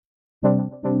What?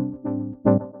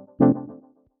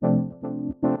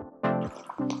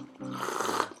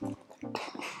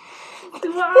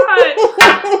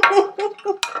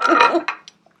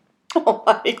 Oh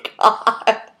my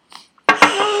god.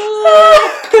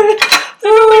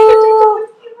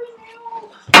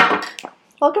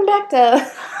 Welcome back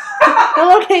to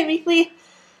Hello K Weekly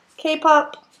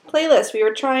K-pop playlist. We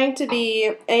were trying to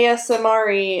be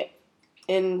ASMR-y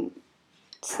in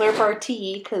Slurp Our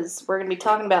Tea, because we're going to be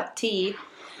talking about tea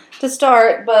to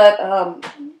start, but,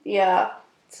 yeah,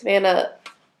 Savannah...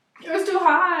 It was too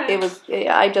hot.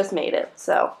 I just made it,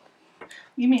 so...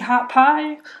 You mean hot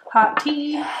pie, hot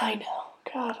tea? I know.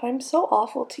 God, I'm so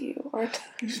awful to you, aren't I?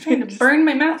 You're just trying to burn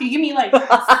my mouth. You give me, like,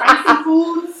 spicy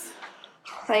foods.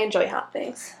 I enjoy hot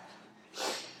things.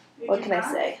 What can I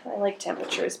say? I like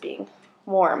temperatures being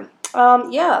warm.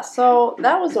 Yeah, so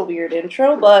that was a weird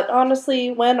intro, but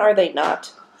honestly, when are they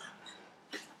not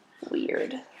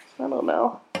weird? I don't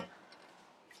know.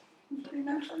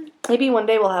 Maybe one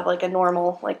day we'll have, like, a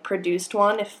normal, like, produced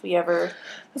one if we ever...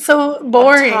 So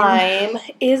boring. Time,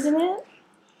 isn't it?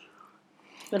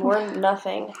 Then we're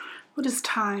nothing. What is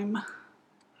time?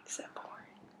 Except boring.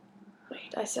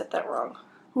 Wait, I said that wrong.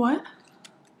 What?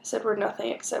 I said we're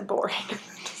nothing except boring.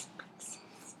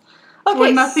 Okay,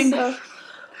 we're nothing. So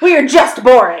we are just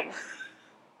boring.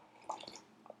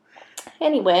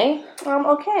 Anyway,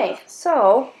 okay,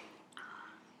 so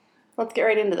let's get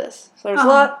right into this. So there's a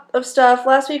lot of stuff.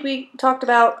 Last week we talked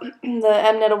about the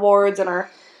Mnet Awards and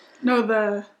our... No,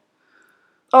 the...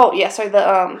 Oh, yeah, sorry,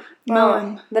 the,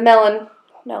 Melon. The Melon.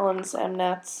 Melons,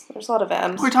 Mnets. There's a lot of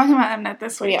M's. We're talking about Mnet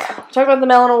this week. Yeah. Talking about the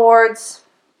Melon Awards,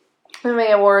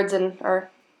 MMA Awards, and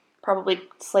our probably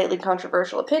slightly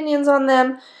controversial opinions on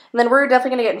them. And then we're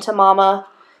definitely going to get into Mama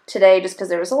today just because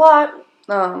there was a lot.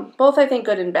 Both, I think,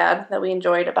 good and bad that we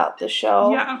enjoyed about this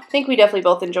show. Yeah. I think we definitely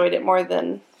both enjoyed it more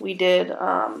than we did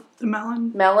the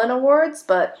Melon Awards,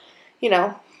 but, you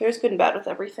know, there's good and bad with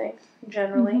everything,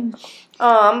 generally.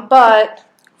 Mm-hmm. But...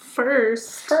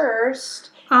 First... Here,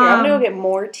 I'm going to go get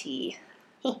more tea.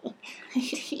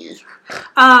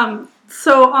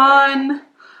 So on...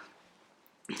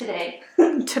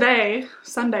 Today,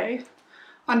 Sunday,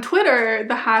 on Twitter,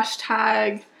 the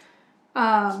hashtag,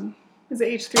 is it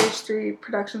H3H3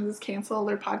 Productions is canceled,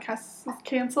 their podcast is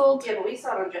canceled? Yeah, but we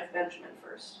saw it on Jeff Benjamin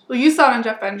first. Well, you saw it on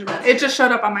Jeff Benjamin. It just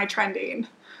showed up on my trending.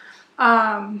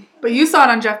 But you saw it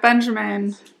on Jeff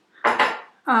Benjamin.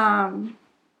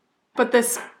 But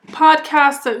this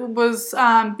podcast, it was,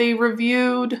 they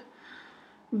reviewed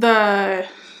the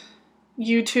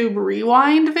YouTube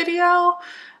Rewind video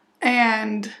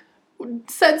and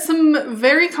said some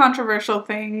very controversial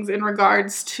things in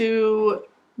regards to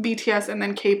BTS and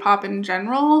then K-pop in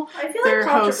general. I feel like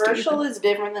controversial is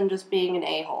different than just being an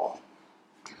a-hole.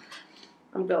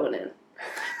 I'm going in.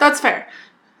 That's fair.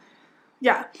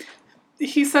 Yeah.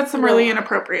 He said some really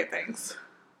inappropriate things.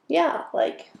 Yeah,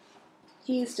 like,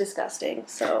 he's disgusting,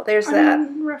 so there's that.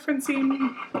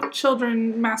 Referencing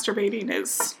children masturbating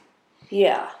is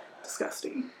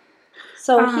disgusting.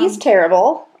 So he's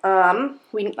terrible.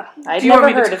 I'd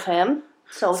never heard of him.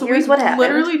 So here's what happened.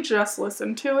 Literally just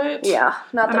listened to it. Yeah,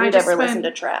 not that we'd ever listened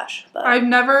to trash. But I've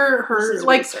never heard,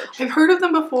 like, I've heard of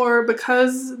them before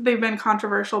because they've been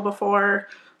controversial before.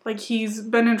 Like, he's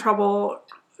been in trouble,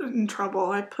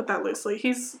 I put that loosely.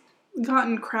 He's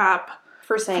gotten crap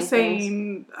for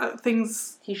saying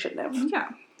things he shouldn't have. Yeah,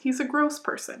 he's a gross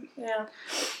person. Yeah.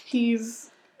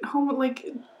 He's, I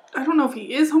don't know if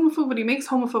he is homophobic, but he makes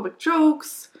homophobic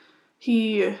jokes.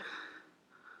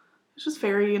 It's just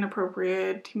very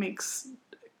inappropriate. He makes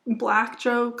black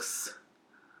jokes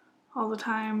all the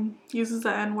time. Uses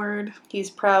the N-word. He's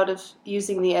proud of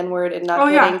using the N-word and not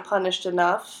getting punished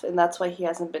enough, and that's why he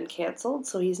hasn't been canceled.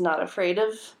 So he's not afraid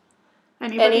of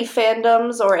any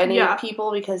fandoms or any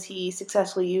people because he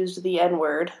successfully used the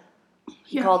N-word.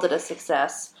 He called it a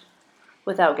success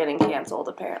without getting canceled,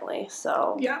 apparently.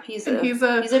 So he's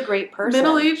a great person.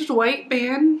 Middle-aged white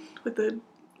man with an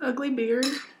ugly beard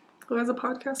who has a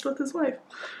podcast with his wife.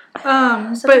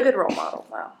 Such a good role model.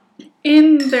 Wow.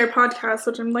 In their podcast,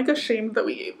 which I'm ashamed that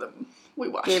we gave them, we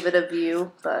watched. Gave it a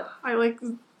view, but I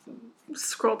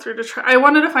scrolled through to try. I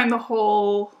wanted to find the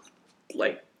whole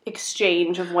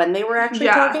exchange of when they were actually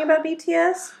talking about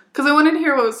BTS. Because I wanted to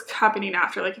hear what was happening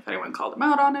after, if anyone called them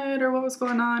out on it or what was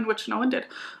going on, which no one did.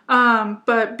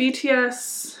 But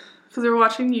BTS, because they were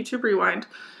watching YouTube Rewind,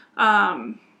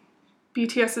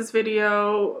 BTS's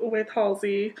video with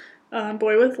Halsey,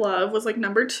 Boy With Love, was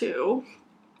number 2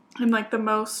 and the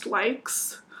most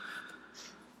likes.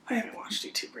 I haven't watched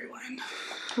YouTube Rewind.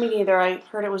 Me neither. I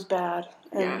heard it was bad.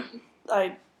 And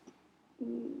I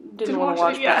didn't want to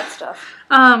watch bad stuff.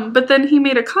 But then he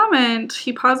made a comment,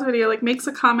 he paused the video, like makes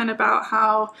a comment about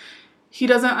how he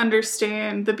doesn't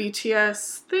understand the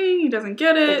BTS thing, he doesn't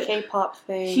get it. The K-pop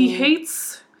thing.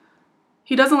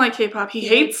 He doesn't like K-pop, he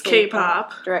hates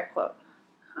K-pop. Direct quote.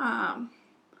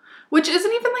 Which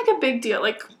isn't even like a big deal,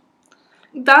 like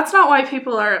that's not why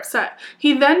people are upset.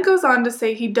 He then goes on to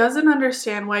say he doesn't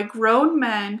understand why grown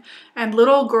men and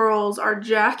little girls are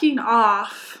jacking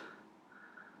off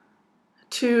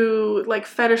to, like,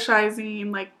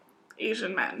 fetishizing, like,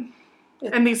 Asian men.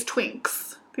 And these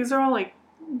twinks. These are all, like,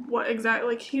 what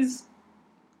exactly, like, he's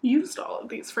used all of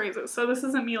these phrases. So this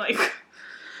isn't me, like,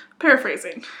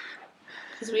 paraphrasing.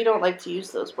 Because we don't like to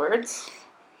use those words.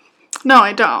 No,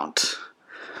 I don't.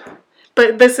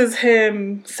 But this is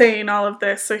him saying all of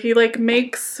this. So he, like,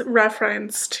 makes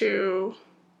reference to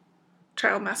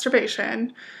child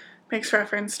masturbation, makes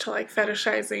reference to, like,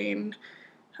 fetishizing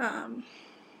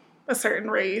a certain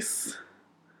race.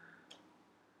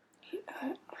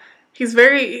 He's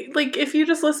very, like, if you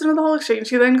just listen to the whole exchange,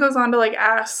 he then goes on to, like,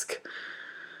 ask,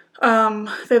 they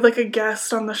have, like, a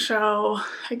guest on the show,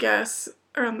 I guess,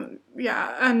 and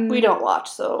we don't watch,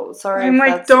 so sorry. I'm,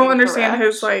 like, don't understand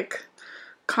his, like,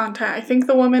 content. I think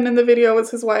the woman in the video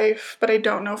was his wife, but I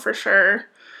don't know for sure.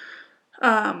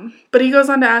 But he goes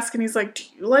on to ask, and he's like, do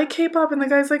you like K-pop? And the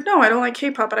guy's like, no, I don't like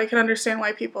K-pop, but I can understand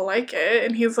why people like it.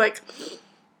 And he's like,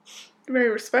 very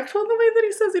respectful in the way that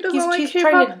he says he doesn't like K-pop. He's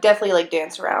trying to definitely, like,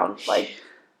 dance around, like,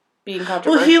 being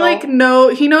controversial. Well,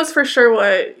 he knows for sure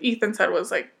what Ethan said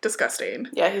was, like, disgusting.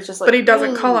 Yeah, he's just like, but he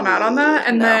doesn't call him out on that.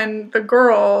 And then the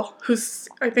girl, who's,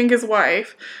 I think his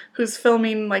wife, who's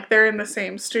filming, like, they're in the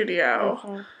same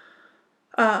studio.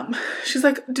 Mm-hmm. She's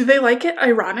like, do they like it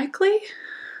ironically?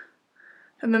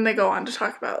 And then they go on to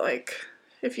talk about, like,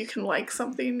 if you can like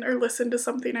something or listen to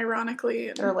something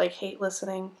ironically. Or, like, hate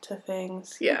listening to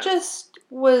things. Yeah. It just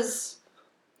was,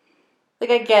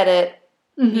 like, I get it.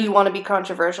 Mm-hmm. You want to be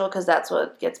controversial because that's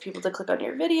what gets people to click on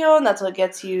your video, and that's what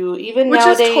gets you, even Which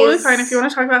nowadays. Which is totally fine. If you want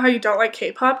to talk about how you don't like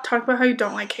K-pop, talk about how you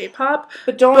don't like K-pop.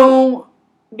 But don't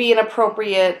be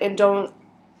inappropriate, and don't,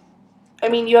 I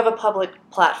mean, you have a public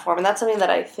platform, and that's something that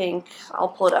I think, I'll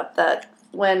pull it up, that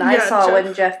when I saw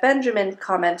when Jeff Benjamin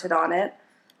commented on it,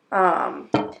 that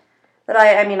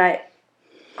I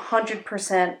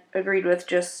 100% agreed with.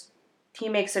 Just, he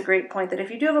makes a great point that if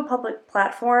you do have a public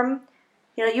platform,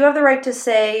 you know, you have the right to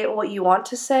say what you want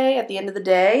to say at the end of the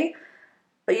day,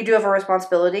 but you do have a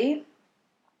responsibility.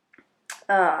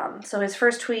 So his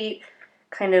first tweet,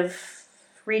 kind of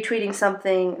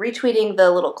retweeting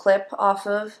the little clip off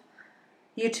of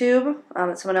YouTube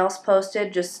that someone else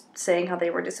posted, just saying how they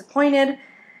were disappointed,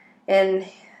 and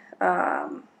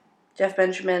Jeff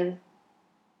Benjamin,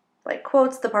 like,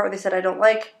 quotes the part where they said,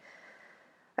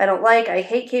 I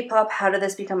hate K-pop, how did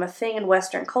this become a thing in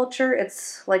Western culture?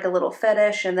 It's like a little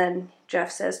fetish. And then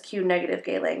Jeff says, cue negative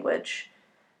gay language.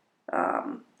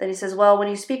 Then he says, well, when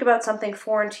you speak about something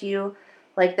foreign to you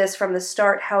like this from the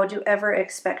start, how would you ever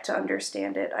expect to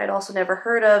understand it? I'd also never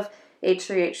heard of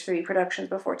H3H3 Productions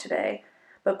before today,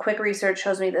 but quick research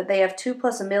shows me that they have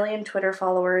 2+ million Twitter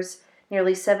followers,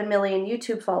 nearly 7 million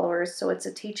YouTube followers, so it's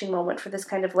a teaching moment for this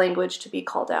kind of language to be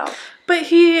called out. But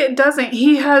he doesn't.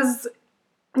 He has...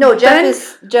 No,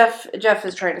 Jeff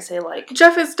is trying to say, like...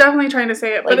 Jeff is definitely trying to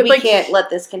say it, like, but... we can't let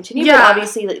this continue, but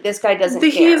obviously, like, this guy doesn't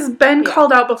care. He's been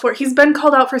called out before. He's been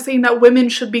called out for saying that women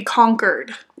should be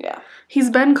conquered. Yeah. He's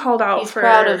been called out He's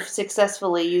proud of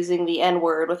successfully using the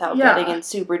N-word without getting in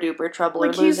super-duper trouble,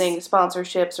 like, or losing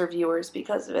sponsorships or viewers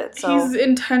because of it, so... He's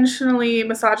intentionally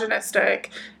misogynistic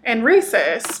and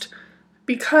racist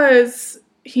because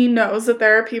he knows that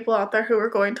there are people out there who are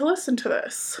going to listen to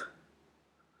this.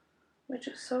 Which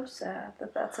is so sad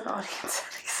that that's an audience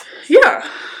that exists. Yeah.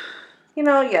 You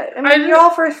know, I mean, you're all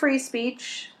for free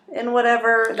speech and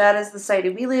whatever. That is the society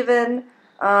we live in.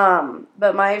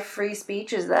 But my free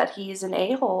speech is that he's an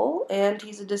a-hole and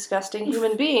he's a disgusting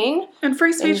human being. And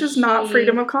free speech is not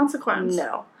freedom of consequence.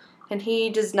 No. And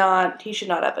he should not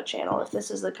have a channel if this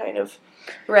is the kind of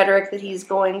rhetoric that he's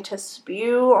going to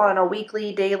spew on a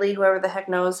weekly, daily, whoever the heck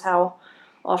knows how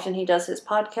often he does his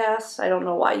podcasts. I don't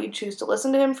know why you choose to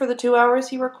listen to him for the 2 hours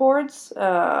he records.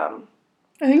 I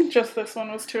think just this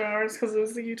one was 2 hours because it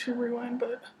was the YouTube Rewind,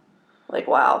 but... Like,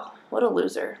 wow. What a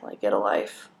loser. Like, get a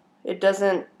life. It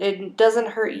doesn't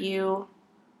hurt you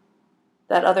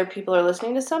that other people are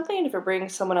listening to something if it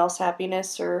brings someone else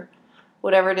happiness or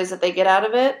whatever it is that they get out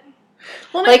of it.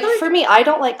 Well, like, for me, I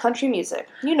don't like country music.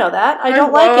 You know that. I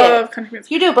don't like it. Country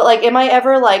music. You do, but, like, am I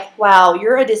ever like, wow,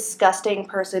 you're a disgusting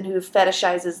person who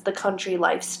fetishizes the country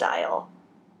lifestyle?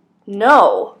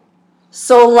 No.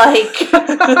 So, like...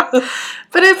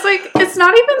 But it's like, it's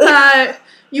not even that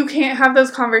you can't have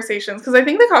those conversations. Because I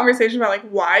think the conversation about, like,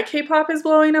 why K-pop is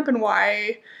blowing up and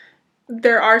why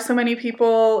there are so many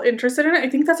people interested in it, I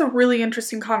think that's a really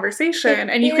interesting conversation.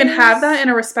 And you can have that in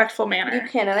a respectful manner. You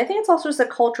can. And I think it's also just a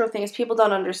cultural thing is people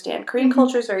don't understand. Korean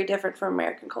culture is very different from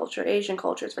American culture. Asian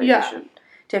culture is very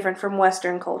different from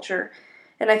Western culture.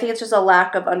 And I think it's just a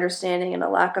lack of understanding and a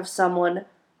lack of someone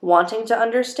wanting to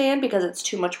understand because it's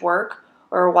too much work,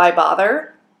 or why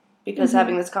bother, because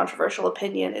having this controversial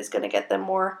opinion is going to get them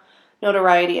more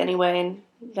notoriety anyway. And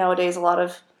nowadays a lot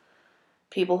of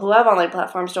people who have online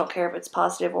platforms don't care if it's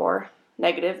positive or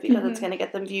negative because it's going to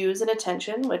get them views and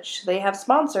attention, which they have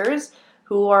sponsors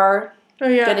who are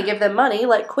going to give them money,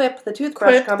 like Quip, the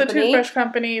toothbrush company. The toothbrush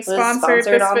company sponsored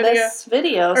this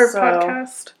video. Or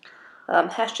podcast.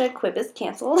 Hashtag Quip is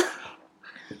canceled.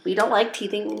 We don't like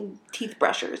teeth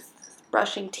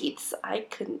brushing teeth. I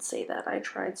couldn't say that. I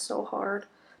tried so hard.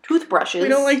 Toothbrushes. We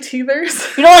don't like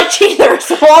teethers. We don't like teethers.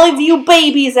 So all of you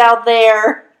babies out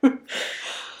there.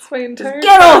 It's my entire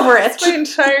Get over it. It's my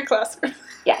entire classroom.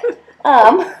 Yeah.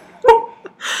 All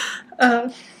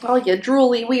you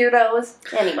drooly weirdos.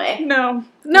 Anyway. No,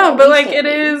 but like it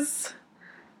is.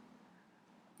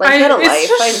 Like, get a life.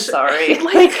 I'm sorry.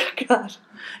 Like, God.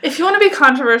 If you want to be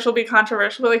controversial, be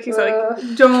controversial. But like you said,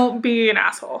 like, don't be an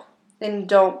asshole. And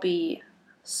don't be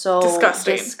so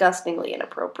disgustingly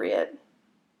inappropriate.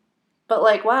 But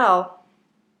like, wow,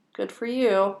 good for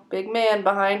you. Big man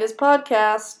behind his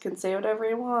podcast can say whatever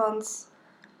he wants.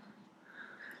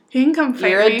 He can come fight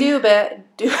You're a doobit.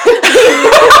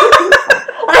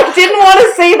 I didn't want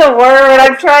to say the word.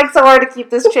 I'm trying so hard to keep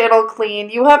this channel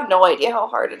clean. You have no idea how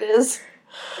hard it is.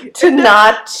 To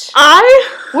not...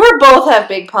 We both have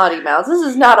big potty mouths. This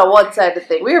is not a one-sided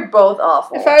thing. We are both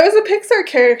awful. If I was a Pixar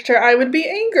character, I would be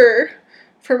Anger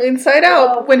from Inside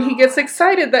Out when he gets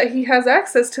excited that he has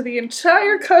access to the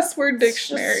entire cuss word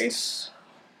dictionary.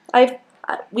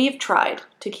 We've tried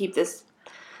to keep this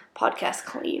podcast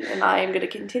clean, and I am going to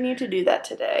continue to do that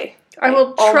today. I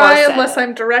will try unless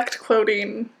I'm direct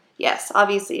quoting... Yes,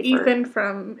 obviously. Ethan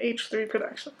from H3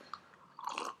 Productions.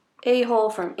 A-hole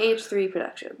from H3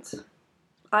 Productions.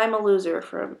 I'm a loser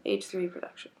from H3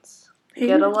 Productions.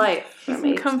 Get a life from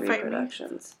H3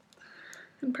 Productions.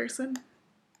 In person.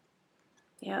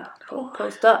 Yeah,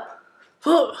 post up.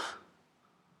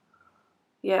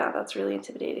 Yeah, that's really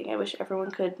intimidating. I wish everyone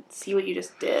could see what you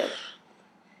just did.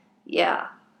 Yeah,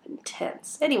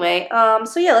 intense. Anyway,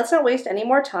 so yeah, let's not waste any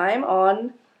more time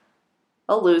on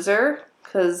a loser,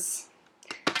 because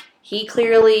he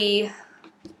clearly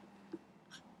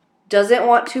doesn't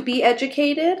want to be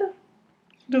educated.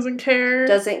 Doesn't care.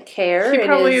 He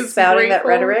probably is spouting that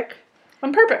rhetoric.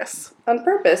 On purpose.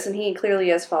 And he clearly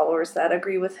has followers that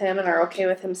agree with him and are okay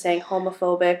with him saying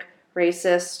homophobic,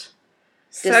 racist,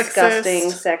 disgusting,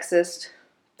 sexist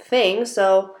things.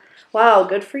 So, wow,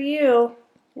 good for you.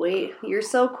 Wait, you're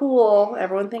so cool.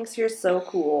 Everyone thinks you're so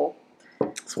cool.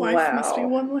 His wife must be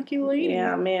one lucky lady.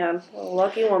 Yeah, man. A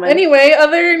lucky woman. Anyway,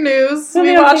 other news.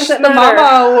 We watched the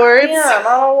Mama Awards. Yeah,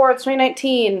 Mama Awards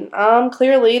 2019.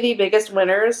 Clearly the biggest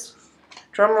winners,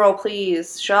 drumroll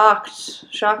please, shock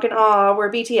and awe,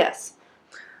 were BTS.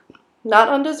 Not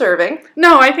undeserving.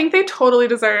 No, I think they totally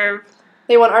deserve.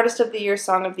 They won Artist of the Year,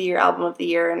 Song of the Year, Album of the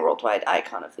Year, and Worldwide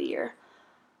Icon of the Year.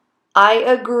 I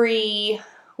agree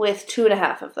with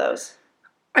 2.5 of those.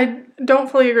 I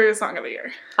don't fully agree with Song of the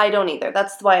Year. I don't either.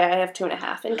 That's why I have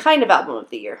 2.5. And kind of Album of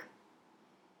the Year.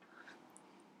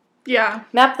 Yeah.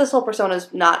 Map the Soul Persona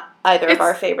is not either of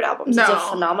our favorite albums. No. It's a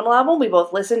phenomenal album. We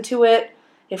both listened to it.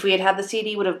 If we had the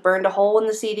CD, would have burned a hole in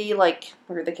the CD,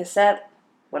 or the cassette,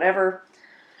 whatever.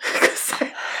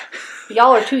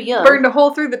 Y'all are too young. Burned a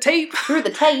hole through the tape. Through the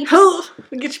tape.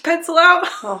 Get your pencil out.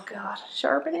 Oh, God.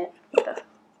 Sharpen it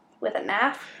with a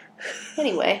knife.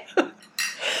 Anyway.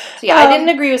 So, yeah, I didn't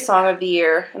agree with Song of the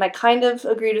Year, and I kind of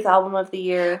agreed with Album of the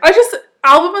Year.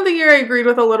 Album of the Year I agreed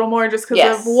with a little more just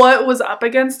because of what was up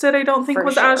against it, I don't think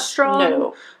was as strong.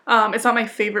 No. It's not my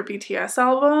favorite BTS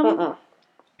album.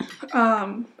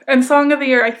 And Song of the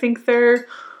Year, I think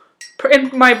in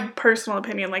my personal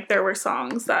opinion, there were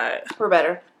songs that were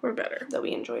better. That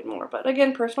we enjoyed more. But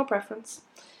again, personal preference.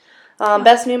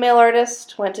 Best New Male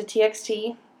Artist went to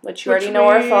TXT, which you already know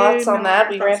our thoughts on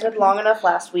that. We ranted long enough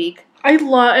last week.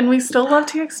 And we still love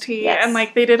TXT, and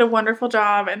they did a wonderful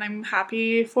job, and I'm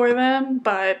happy for them,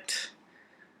 but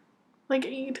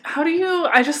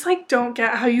I just don't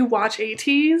get how you watch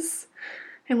ATEEZ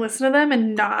and listen to them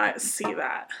and not see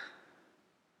that.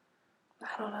 I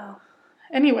don't know.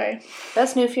 Anyway.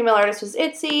 Best New Female Artist was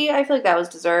ITZY. I feel like that was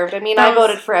deserved. I mean, I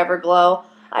voted for Everglow.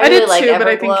 I really like Everglow. But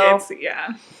I think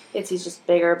ITZY's just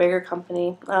bigger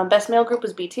company. Best male group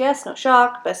was BTS, no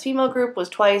shock. Best female group was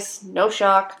TWICE, no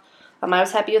shock. I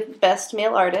was happy with best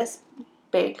male artist,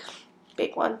 Big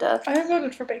one, duh. I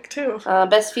voted for Big too.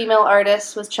 Best female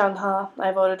artist was Chungha.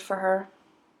 I voted for her.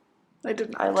 I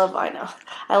didn't. I love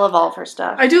all of her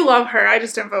stuff. I do love her. I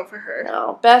just didn't vote for her.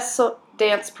 No. Best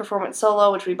dance performance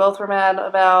solo, which we both were mad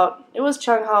about. It was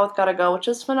Chungha with Gotta Go, which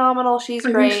is phenomenal. She's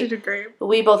great. I think she did great. But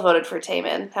we both voted for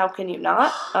Taemin. How can you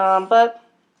not? But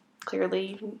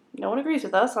clearly no one agrees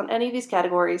with us on any of these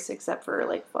categories except for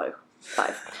like five.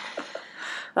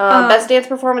 Best dance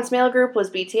performance male group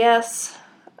was BTS.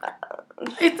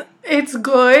 It's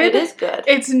good. It is good.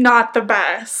 It's not the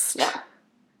best. Yeah.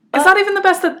 It's not even the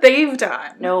best that they've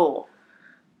done. No.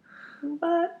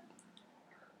 But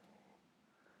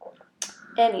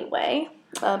anyway,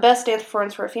 best dance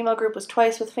performance for a female group was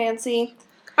TWICE with Fancy.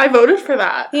 I voted for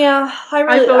that. Yeah,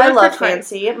 I love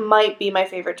Fancy. It might be my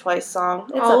favorite TWICE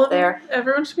song. It's up there.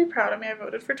 Everyone should be proud of me. I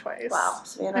voted for TWICE. Wow,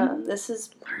 Savannah, this is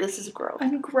growth.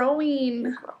 I'm growing.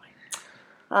 You're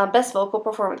growing. Best vocal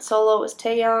performance solo was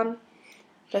Taeyeon.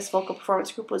 Best vocal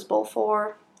performance group was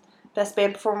Bull4. Best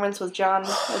band performance was John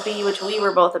B, which we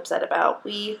were both upset about.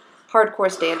 We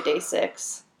hardcore stand Day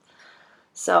 6.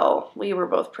 So we were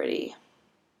both pretty.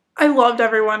 I loved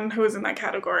everyone who was in that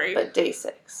category. But Day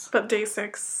 6. But Day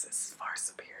 6 is far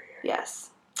superior. Yes.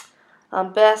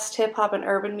 Best hip hop and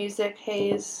urban music,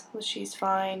 Haze, was She's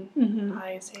Fine. Mm-hmm.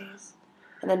 High as Haze.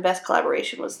 And then best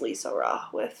collaboration was Lee So-ra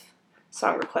with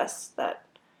Song Requests that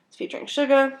is featuring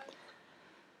Suga.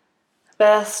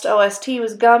 Best OST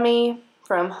was Gummy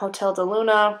from Hotel de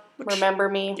Luna, Remember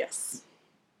Me. Yes.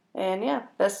 And yeah,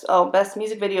 best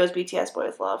music video is BTS Boy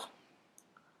With Love.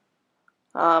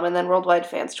 And then Worldwide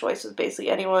Fans' Choice was basically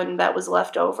anyone that was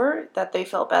left over that they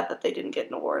felt bad that they didn't get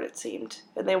an award, it seemed.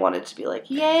 And they wanted to be like,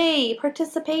 yay,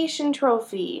 participation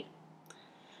trophy.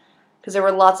 Because there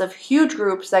were lots of huge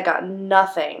groups that got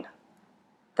nothing.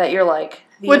 That you're like,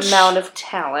 amount of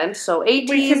talent. So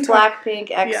ATEEZ, Blackpink,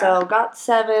 EXO,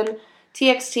 GOT7,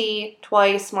 TXT,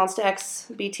 TWICE, Monsta X,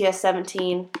 BTS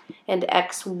 17, and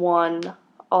X1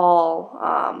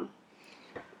 all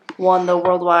won the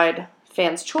Worldwide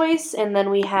Fans' Choice. And then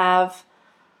we have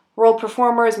World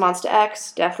Performers, Monsta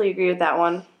X. Definitely agree with that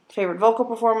one. Favorite vocal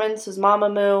performance was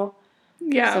Mamamoo.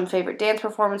 Yeah. Some favorite dance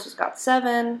performance was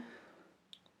GOT7.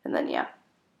 And then, yeah.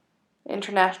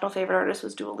 International favorite artist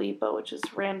was Dua Lipa, which is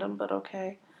random, but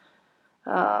okay.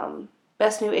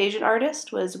 Best new Asian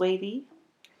artist was WayV.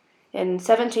 And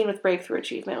 17 with Breakthrough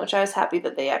Achievement, which I was happy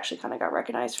that they actually kind of got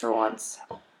recognized for once.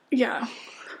 Yeah.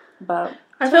 But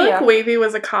I feel like WayV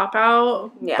was a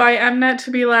cop-out by Mnet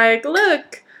to be like,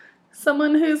 look,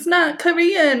 someone who's not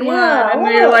Korean won.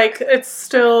 And you're like, it's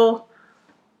still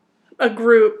a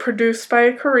group produced by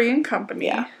a Korean company.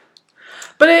 Yeah.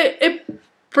 But it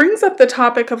brings up the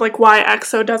topic of like why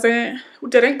EXO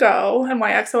didn't go and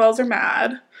why EXO-Ls are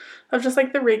mad. Of just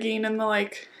like the rigging and the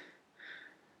like...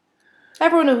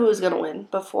 Everyone knew who was going to win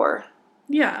before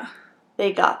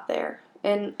they got there.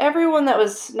 And everyone that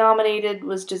was nominated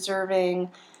was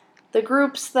deserving. The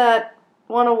groups that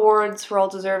won awards were all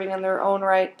deserving in their own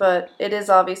right, but it is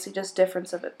obviously just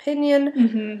difference of opinion.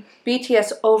 Mm-hmm.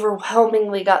 BTS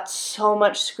overwhelmingly got so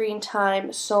much screen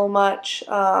time, so much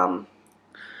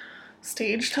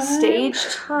stage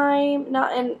time.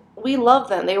 And we love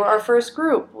them. They were our first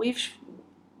group.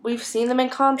 We've seen them in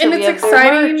concert. And it's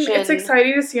exciting. It's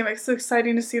exciting to see them. It's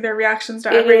exciting to see their reactions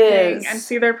to everything and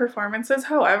see their performances.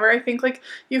 However, I think like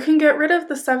you can get rid of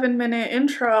the 7-minute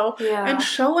intro and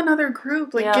show another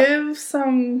group. Like give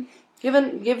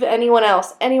anyone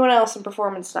else some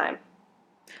performance time.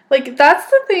 Like that's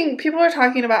the thing. People are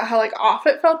talking about how like off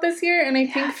it felt this year, and I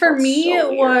think for me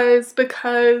it was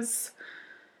because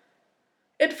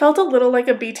it felt a little like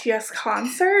a BTS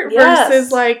concert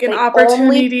versus like an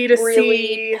opportunity to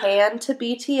really pan to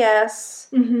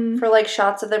BTS for like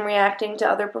shots of them reacting to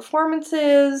other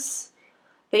performances.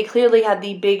 They clearly had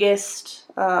the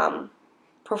biggest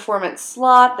performance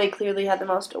slot. They clearly had the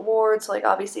most awards. Like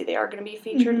obviously they are going to be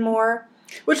featured more.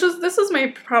 This was my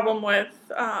problem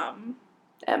with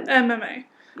MMA.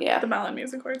 Yeah. The Melon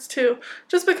Music Awards, too.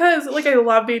 Just because, like, I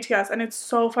love BTS, and it's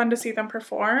so fun to see them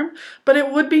perform, but it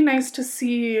would be nice to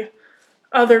see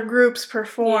other groups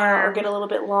perform. Yeah, or get a little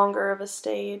bit longer of a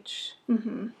stage.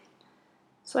 Mm-hmm.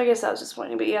 So I guess that was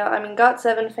disappointing. But yeah, I mean,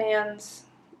 GOT7 fans,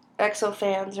 EXO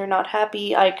fans are not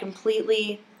happy. Well,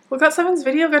 GOT7's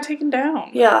video got taken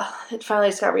down. Yeah, it finally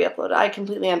just got re-uploaded. I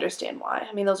completely understand why.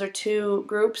 I mean, those are two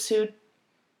groups who...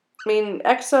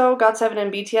 EXO, GOT7,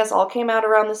 and BTS all came out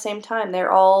around the same time.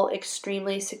 They're all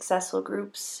extremely successful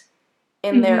groups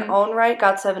in their own right.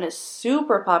 GOT7 is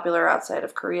super popular outside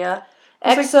of Korea.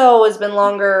 EXO has been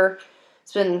longer.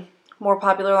 It's been more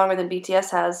popular longer than BTS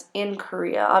has in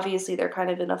Korea. Obviously, they're kind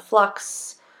of in a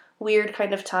flux, weird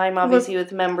kind of time, obviously,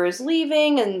 with members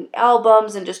leaving and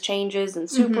albums and just changes. And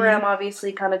Super M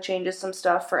obviously kind of changes some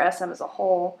stuff for SM as a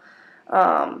whole.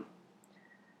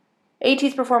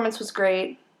 AT's performance was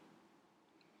great.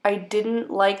 I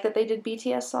didn't like that they did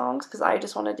BTS songs because I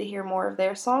just wanted to hear more of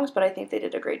their songs, but I think they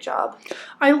did a great job.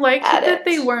 I liked that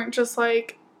they weren't just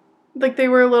like they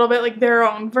were a little bit like their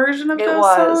own version of those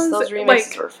songs. Those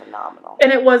remixes were phenomenal.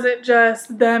 And it wasn't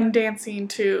just them dancing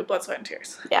to Blood, Sweat, and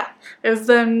Tears. Yeah. It was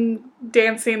them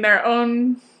dancing their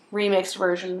own remixed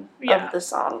version of the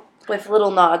song with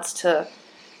little nods to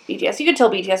BTS. You could tell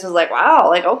BTS was like, wow,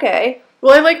 like, okay.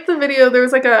 Well, I liked the video. There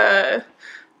was like a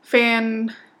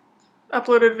fan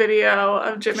uploaded video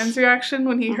of Jimin's reaction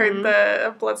when he heard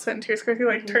the Blood, Sweat, and Tears chorus. He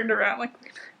like turned around like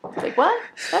what?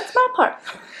 That's my part.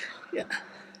 Yeah.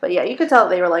 But yeah, you could tell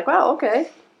they were like, wow, okay.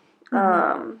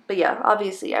 But yeah,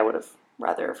 obviously I would have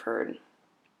rather have heard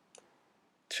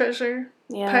Treasure.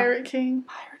 Yeah. Pirate King.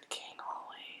 Pirate King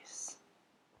always.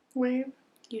 Wave.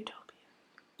 Utopia.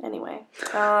 Anyway.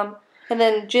 And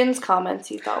then Jin's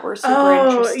comments you thought were super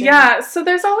interesting. Yeah. So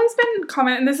there's always been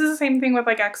and this is the same thing with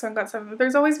like EXO and GOT7.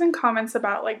 There's always been comments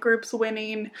about like groups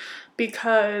winning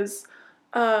because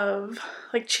of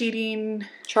like cheating,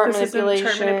 chart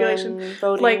manipulation,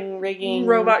 voting, like rigging,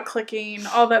 robot clicking,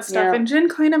 all that stuff. Yeah. And Jin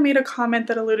kind of made a comment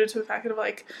that alluded to the fact of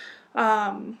like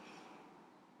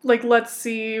let's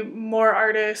see more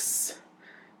artists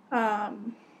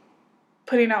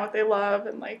putting out what they love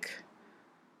and like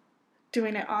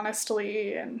doing it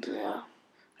honestly. And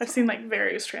I've seen like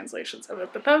various translations of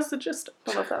it, but that was the gist. I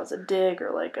don't know if that was a dig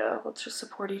or like a let's just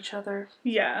support each other.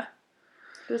 Yeah.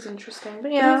 It was interesting.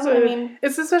 But yeah, I mean...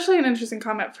 It's especially an interesting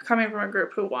comment coming from a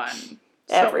group who won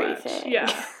everything. So much.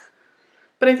 Yeah.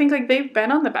 But I think, like, they've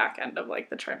been on the back end of, like,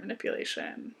 the chart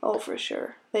manipulation. Oh, for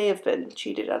sure. They have been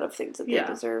cheated out of things that they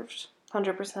deserved.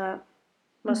 100%.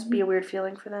 Must be a weird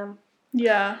feeling for them.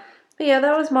 Yeah. But yeah,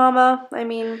 that was Mama. I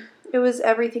mean, it was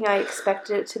everything I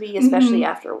expected it to be, especially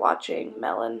after watching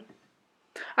Melon.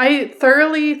 I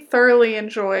thoroughly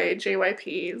enjoy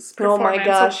JYP's performance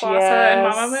of Hwasa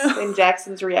and Mamamoo. And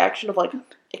Jackson's reaction of like,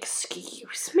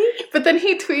 excuse me? But then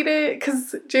he tweeted,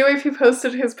 because JYP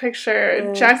posted his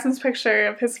picture, Jackson's picture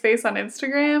of his face on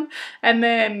Instagram, and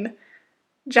then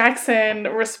Jackson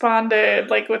responded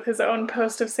like with his own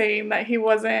post of saying that it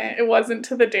wasn't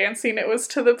to the dancing, it was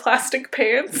to the plastic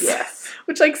pants. Yes.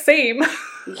 Which like same.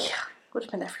 Yeah. Would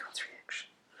have been everyone's reaction.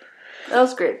 That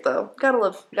was great though. Gotta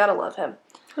love him.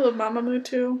 I love Mamamoo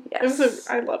too. Yes.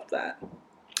 I loved that.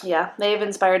 Yeah, they've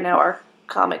inspired now our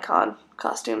Comic-Con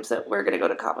costumes that we're gonna go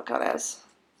to Comic-Con as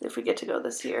if we get to go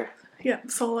this year. Yeah,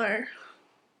 Solar.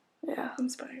 Yeah.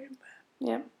 Inspired that.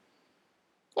 Yeah.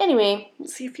 Anyway.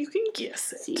 See if you can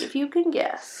guess it. See if you can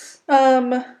guess.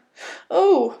 Halsey's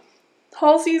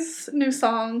new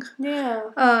song.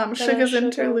 Yeah. Suga's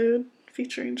Interlude.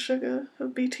 Featuring Suga of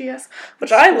BTS,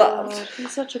 which I loved.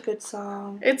 It's such a good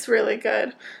song. It's really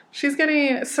good. She's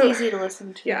getting easy to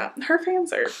listen to. Yeah, her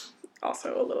fans are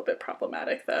also a little bit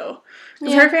problematic though,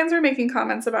 because her fans were making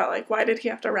comments about like why did he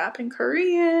have to rap in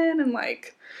Korean and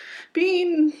like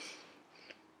being.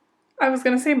 I was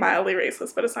gonna say mildly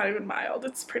racist, but it's not even mild.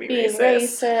 It's pretty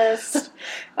racist.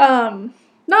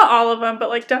 Not all of them, but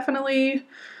like definitely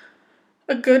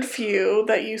a good few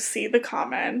that you see the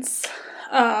comments.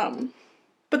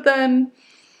 But then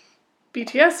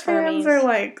BTS fans are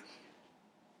like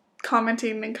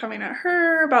commenting and coming at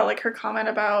her about like her comment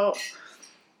about,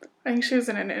 I think she was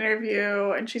in an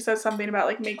interview and she said something about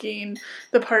like making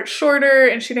the part shorter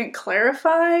and she didn't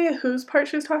clarify whose part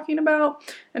she was talking about.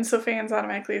 And so fans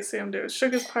automatically assumed it was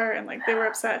Suga's part and like they were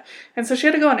upset. And so she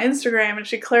had to go on Instagram and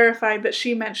she clarified that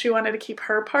she meant she wanted to keep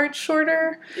her part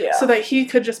shorter so that he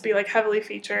could just be like heavily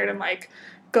featured and like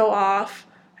go off.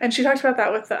 And she talked about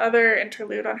that with the other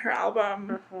interlude on her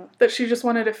album, that she just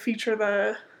wanted to feature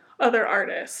the other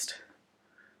artist.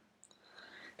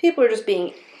 People are just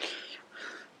being...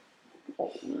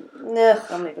 I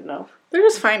don't even know. They're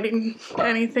just finding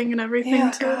anything and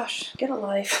everything to... gosh, get a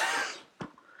life.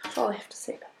 That's all I have to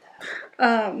say about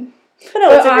that. But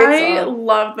no, it's a great song. I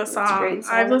love the song. It's a great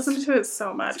song. I've listened to it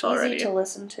so much already. It's easy to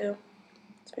listen to.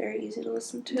 It's very easy to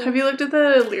listen to. Have you looked at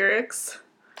the lyrics?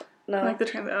 No. Like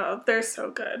they're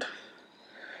so good.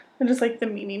 And just like the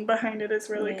meaning behind it is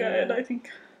really good. I think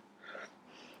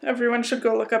everyone should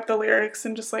go look up the lyrics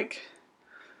and just like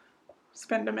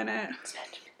spend a minute.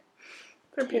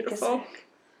 They're beautiful.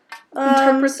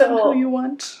 Interpret them who you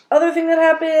want. Other thing that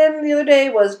happened the other day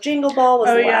was Jingle Ball was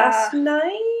last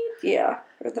night. Yeah,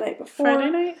 or the night before. Friday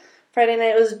night? Friday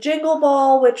night was Jingle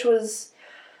Ball, which was...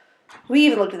 We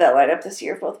even looked at that lineup this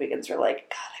year. Both weekends were like,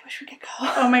 God, I wish we could go.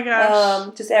 Oh my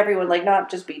gosh. Just everyone, like, not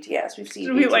just BTS. We've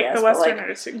seen we BTS, like the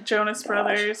Westerners, like, Jonas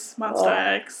Brothers,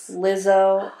 Monsta X.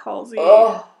 Lizzo. Halsey.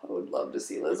 Oh, I would love to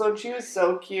see Lizzo. And she was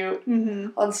so cute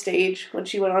on stage when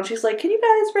she went on. She's like, can you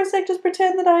guys for a sec just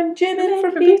pretend that I'm Jimin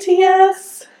from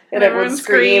BTS? And everyone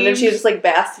screamed. And she was just, like,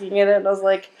 basking in it. And I was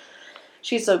like,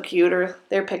 she's so cute. Or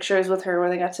their pictures with her where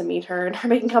they got to meet her. And her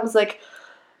making comments like,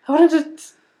 I wanted to...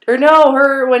 Or no,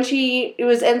 her, when it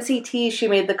was NCT, she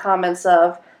made the comments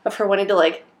of her wanting to,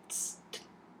 like,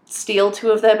 steal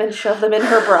 2 of them and shove them in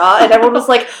her bra. And everyone was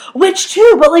like, which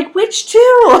 2? But, like, which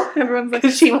 2? Everyone's like...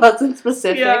 Because she wasn't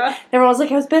specific. Yeah. Everyone was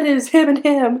like, I was betting it was him and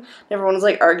him. And everyone was,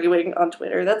 like, arguing on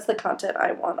Twitter. That's the content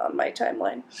I want on my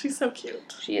timeline. She's so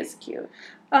cute. She is cute.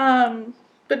 But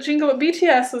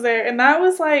BTS was there, and that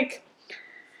was, like...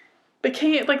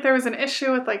 there was an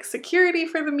issue with, like, security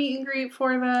for the meet and greet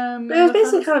for them. It was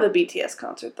basically kind of a BTS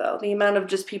concert, though. The amount of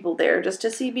just people there just to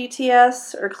see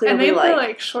BTS are clearly, and they were,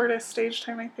 like, shortest stage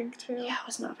time, I think, too. Yeah, it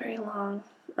was not very long.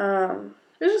 It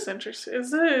was just interesting.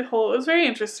 It was very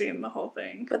interesting, the whole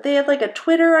thing. But they had, like, a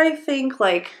Twitter, I think,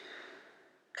 like,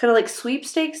 kind of, like,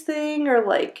 sweepstakes thing, or,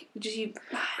 like,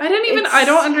 I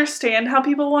don't understand how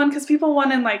people won, because people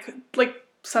won in, like,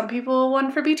 some people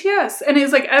won for BTS. And it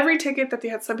was like every ticket that they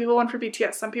had, some people won for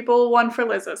BTS, some people won for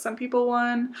Lizzo, some people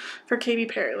won for Katy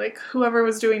Perry, like whoever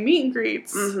was doing meet and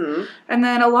greets. Mm-hmm. And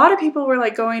then a lot of people were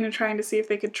like going and trying to see if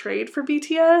they could trade for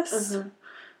BTS. Mm-hmm.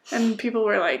 And people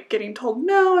were like getting told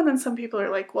no, and then some people are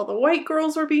like, well, the white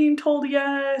girls were being told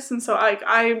yes. And so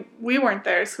we weren't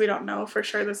there, so we don't know for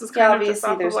sure. This is kind of just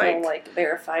off there's of no like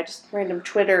verified, just random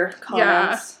Twitter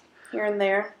comments here and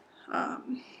there.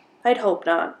 I'd hope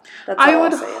not. That's all I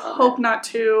would I'll say hope not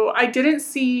too. I didn't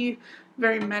see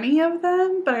very many of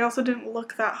them, but I also didn't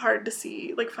look that hard to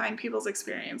see, like, find people's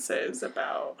experiences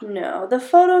about. No, the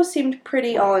photos seemed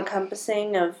pretty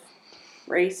all-encompassing of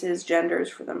races, genders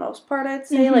for the most part, I'd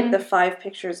say. Mm-hmm. Like, the 5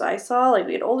 pictures I saw, like,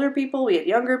 we had older people, we had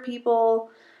younger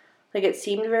people. Like, it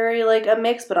seemed very, like, a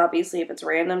mix, but obviously if it's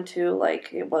random, too,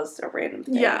 like, it was a random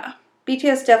thing. Yeah.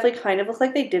 BTS definitely kind of looked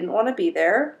like they didn't want to be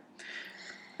there.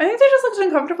 I think they just looked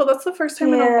uncomfortable. That's the first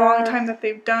time in a long time that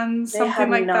they've done something like that.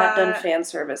 They have not done fan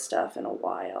service stuff in a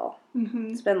while.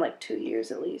 Mm-hmm. It's been like 2 years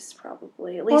at least,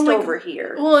 probably. At least over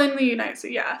here. Well, in the United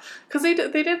States, yeah. Because they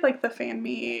did like the fan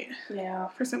meet. Yeah.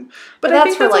 For some, but I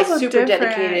think that's for like super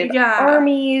dedicated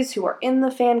armies who are in the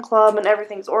fan club and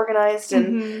everything's organized.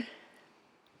 And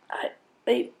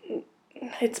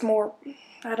it's more,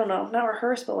 I don't know, not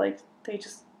rehearsed, but like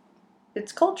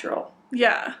it's cultural.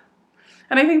 Yeah.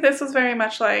 And I think this was very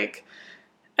much like,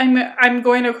 I'm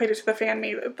going to equate it to the fan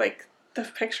meet, like the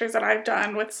pictures that I've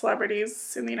done with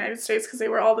celebrities in the United States, because they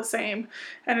were all the same.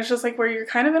 And it's just like where you're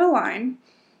kind of in a line,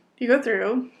 you go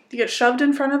through, you get shoved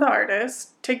in front of the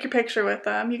artist, take your picture with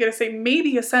them, you get to say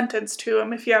maybe a sentence to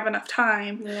them if you have enough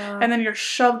time, and then you're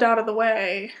shoved out of the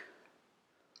way.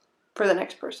 For the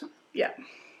next person. Yeah.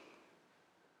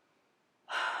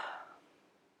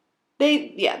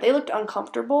 They looked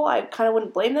uncomfortable. I kind of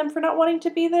wouldn't blame them for not wanting to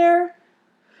be there.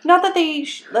 Not that they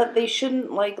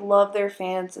shouldn't like love their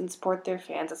fans and support their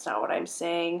fans. That's not what I'm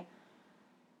saying.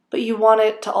 But you want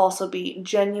it to also be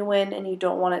genuine, and you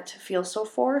don't want it to feel so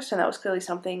forced. And that was clearly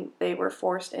something they were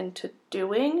forced into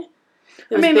doing.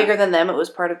 It was bigger than them. It was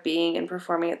part of being and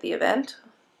performing at the event.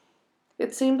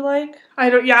 It seemed like. I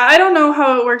don't know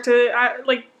how it worked.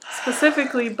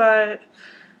 Specifically, but.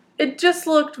 It just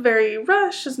looked very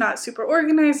rushed. It's not super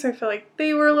organized. So I feel like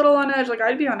they were a little on edge. Like,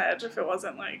 I'd be on edge if it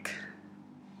wasn't, like,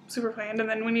 super planned. And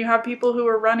then when you have people who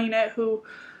are running it who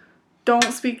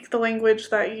don't speak the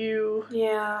language that you...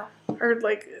 Yeah. Or,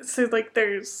 like, so, like,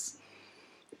 there's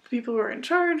people who are in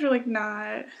charge or, like,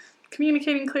 not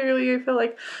communicating clearly. I feel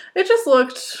like it just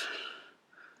looked...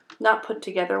 Not put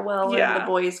together well. Yeah. And the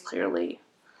boys clearly...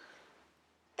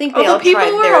 I think they all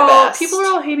tried their best. People were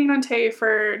all hating on Tae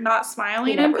for not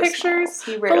smiling in pictures.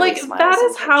 He rarely smiles. But, like, that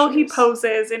is how he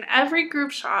poses in every group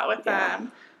shot with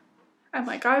them. I'm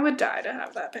like, I would die to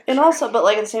have that picture. And also, but,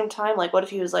 like, at the same time, like, what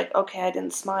if he was like, okay, I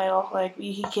didn't smile. Like,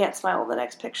 he can't smile in the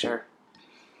next picture.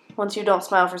 Once you don't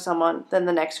smile for someone, then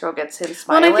the next girl gets him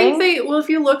smiling. Well, and I think if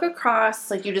you look across...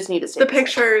 Like, you just need to stay the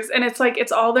pictures, and it's like,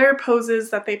 it's all their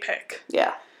poses that they pick.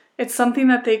 Yeah. It's something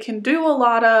that they can do a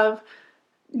lot of.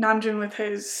 Namjoon with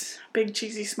his big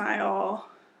cheesy smile,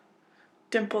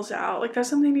 dimples out. Like, that's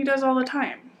something he does all the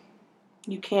time.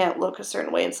 You can't look a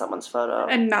certain way in someone's photo.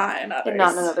 And not in others. And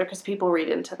not in another, because people read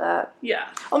into that. Yeah.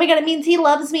 Oh my god, it means he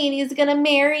loves me and he's gonna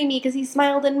marry me because he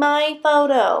smiled in my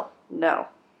photo. No.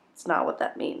 It's not what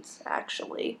that means,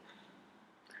 actually.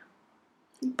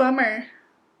 Bummer.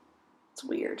 It's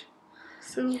weird.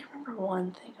 So I can't remember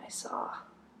one thing I saw.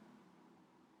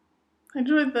 I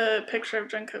enjoyed the picture of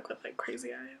Jungkook with like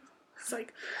crazy eyes. It's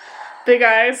like big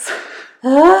eyes.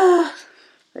 I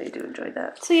do enjoy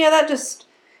that. So yeah,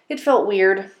 it felt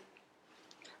weird.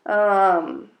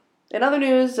 In other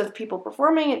news of people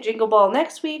performing at Jingle Ball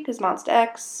next week is Monsta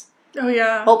X. Oh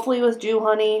yeah. Hopefully with Ju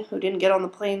Honey, who didn't get on the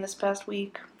plane this past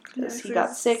week because he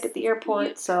got sick at the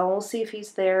airport. So we'll see if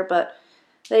he's there. But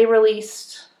they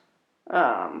released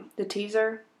the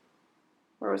teaser.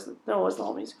 Where was it? No, it was the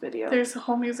whole music video. There's a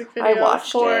whole music video. I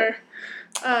watched it.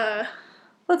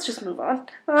 Let's just move on.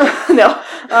 No.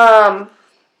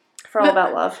 For All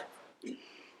About Love.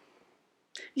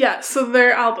 Yeah, so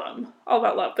their album, All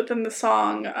About Love, but then the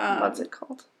song... what's it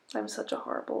called? I'm such a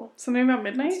horrible... Something about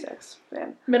midnight?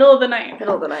 Fan. Middle of the Night.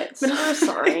 Middle of the Night. So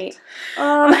sorry.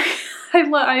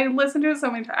 I listened to it so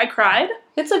many times. I cried.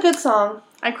 It's a good song.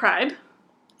 I cried.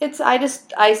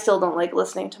 I still don't like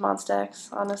listening to Monsta X,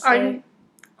 honestly. I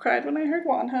cried when I heard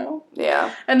Wonho.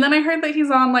 Yeah. And then I heard that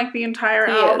he's on, like, the entire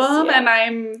album, and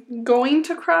I'm going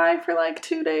to cry for, like,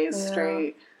 2 days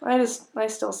straight. I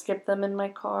still skip them in my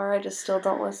car. I just still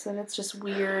don't listen. It's just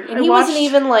weird. And he wasn't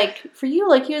even, like, for you,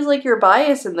 like, he was, like, your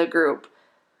bias in the group.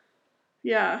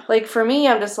 Yeah. Like, for me,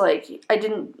 I'm just, like, I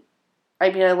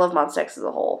love Monsta X as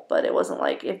a whole, but it wasn't,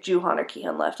 like, if Jooheon or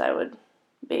Kihyun left, I would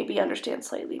maybe understand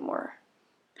slightly more.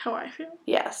 How I feel?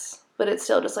 Yes. But it's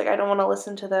still just, like, I don't want to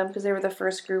listen to them because they were the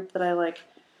first group that I, like,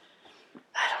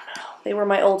 I don't know. They were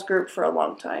my old group for a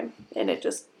long time, and it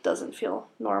just doesn't feel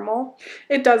normal.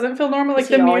 It doesn't feel normal. Like,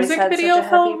 the music video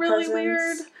felt really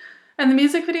weird. And the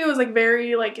music video was, like,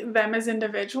 very, like, them as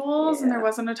individuals, and there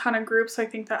wasn't a ton of groups, so I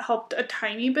think that helped a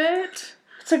tiny bit.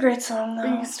 It's a great song, though.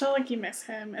 But you still, like, you miss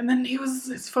him. And then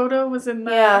his photo was in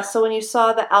the... Yeah, so when you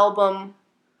saw the album,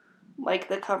 like,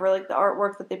 the cover, like, the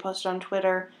artwork that they posted on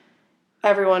Twitter...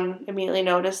 Everyone immediately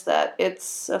noticed that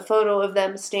it's a photo of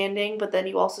them standing, but then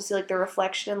you also see, like, the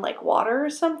reflection in, like, water or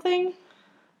something.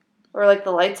 Or, like, the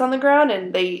lights on the ground,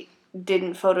 and they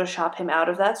didn't Photoshop him out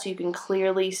of that, so you can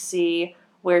clearly see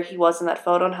where he was in that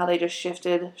photo and how they just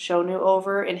shifted Shonu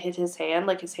over and hit his hand.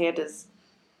 Like, his hand is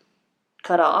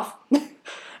cut off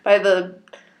by the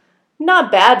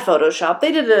not bad Photoshop.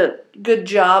 They did a good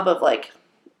job of, like,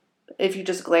 if you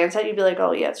just glance at it, you'd be like,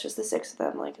 oh, yeah, it's just the 6 of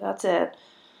them. Like, that's it.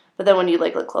 But then when you,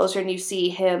 like, look closer and you see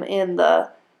him in the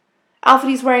outfit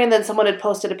he's wearing, and then someone had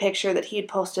posted a picture that he had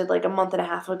posted, like, a month and a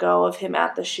half ago of him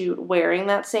at the shoot wearing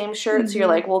that same shirt. Mm-hmm. So you're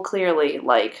like, well, clearly,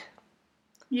 like...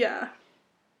 Yeah.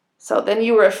 So then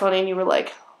you were funny and you were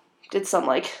like, did some,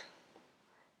 like,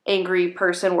 angry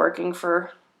person working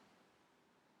for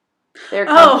their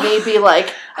company be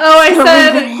like... Oh, I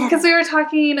said... Because we were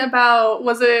talking about,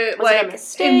 was it like,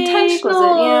 intentional?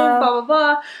 Blah, blah,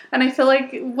 blah. And I feel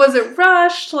like, was it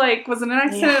rushed? Like, was it an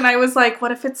accident? Yeah. And I was like,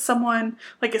 what if it's someone,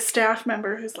 like a staff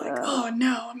member who's like, oh,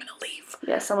 no, I'm going to leave.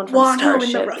 Yeah, someone from Starship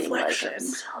in the reflection. Like, I'm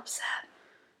so upset.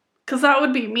 Because that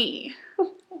would be me.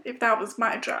 If that was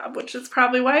my job, which is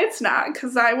probably why it's not,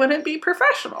 because I wouldn't be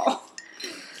professional.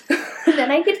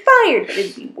 Then I get fired, but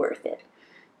it'd be worth it.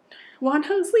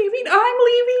 Wonho's leaving. I'm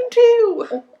leaving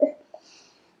too.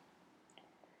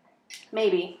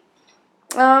 Maybe.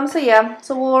 So yeah.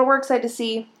 So we're excited to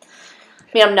see. I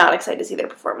mean, I'm not excited to see their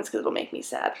performance because it'll make me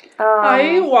sad.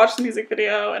 I watched the music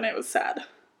video and it was sad.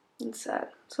 It's sad.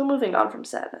 So moving on from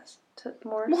sadness to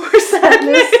more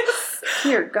sadness.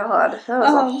 Dear God, that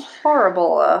was a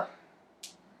horrible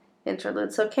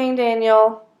interlude. So Kang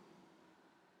Daniel,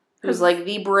 who's like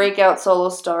the breakout solo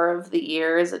star of the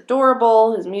year, is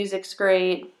adorable. His music's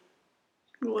great.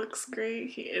 He looks great.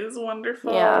 He is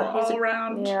wonderful. Yeah, all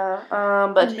around. Yeah.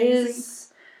 But amazing.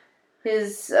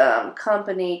 His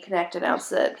company Connect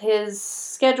announced that his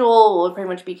schedule will pretty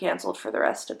much be canceled for the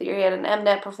rest of the year. He had an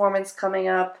Mnet performance coming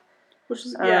up. Which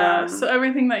is, so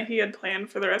everything that he had planned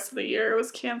for the rest of the year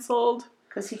was canceled.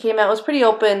 Because he came out, was pretty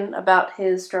open about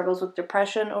his struggles with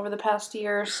depression over the past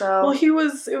year, so... Well, he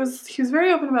was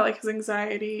very open about, like, his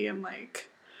anxiety and, like,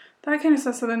 that kind of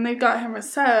stuff. So then they got him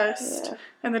assessed,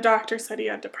 and the doctor said he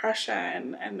had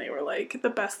depression, and they were like, the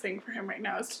best thing for him right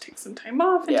now is to take some time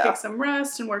off and take some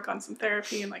rest and work on some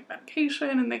therapy and, like, medication,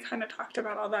 and they kind of talked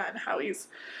about all that and how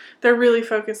they're really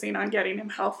focusing on getting him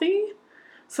healthy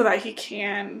so that he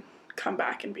can come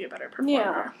back and be a better performer.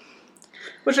 Yeah.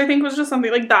 Which I think was just something,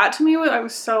 like, that to me, I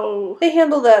was so... They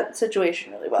handled that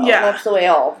situation really well. Yeah. And that's the way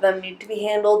all of them need to be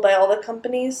handled by all the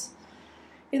companies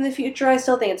in the future. I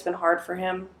still think it's been hard for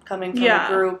him coming from a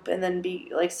group and then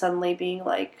suddenly being,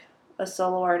 like, a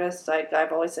solo artist.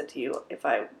 I've always said to you, if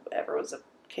I ever was a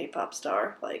K-pop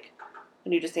star, like,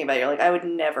 when you just think about it, you're like, I would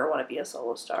never want to be a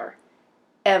solo star.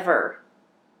 Ever.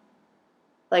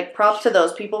 Like, props to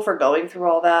those people for going through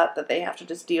all that they have to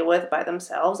just deal with by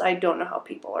themselves. I don't know how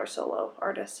people are solo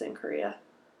artists in Korea.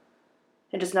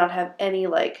 And just not have any,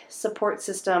 like, support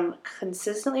system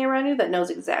consistently around you that knows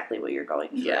exactly what you're going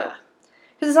through. Yeah.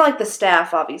 Because it's not like the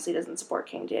staff obviously doesn't support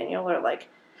King Daniel or, like...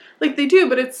 Like, they do,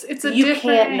 but it's a different... You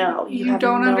can't know. You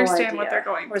don't understand what they're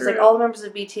going through. Whereas, like, all the members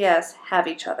of BTS have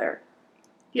each other.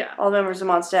 Yeah. All the members of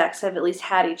Monsta X have at least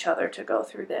had each other to go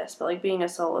through this. But, like, being a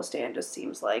solo stan just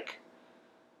seems like...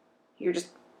 You're just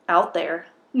out there.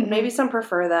 Mm-hmm. And maybe some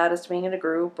prefer that as being in a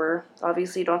group, or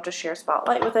obviously you don't have to share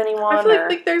spotlight with anyone. I feel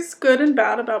like there's good and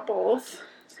bad about both.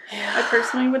 Yeah. I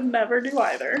personally would never do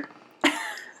either.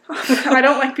 I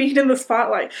don't like being in the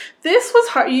spotlight. This was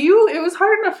hard. It was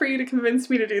hard enough for you to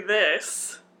convince me to do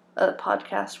this. A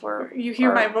podcast where you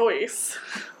hear my voice.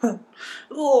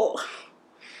 Ugh.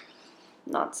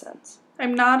 Nonsense.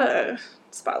 I'm not a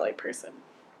spotlight person.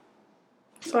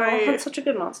 So that's such a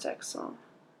good Monsta X song.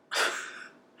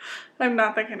 I'm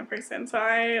not that kind of person, so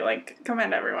I, like,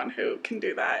 commend everyone who can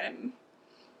do that and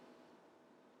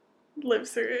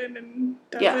lives through it and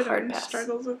does it and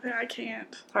struggles with it. I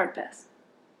can't. Hard pass.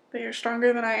 They are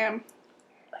stronger than I am.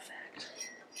 A fact.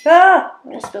 Ah! I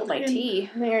already spilled my tea.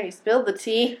 I already spilled the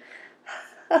tea.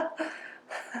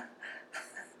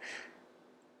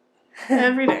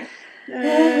 Every day.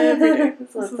 Every day.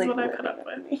 This is what I put up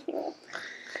with.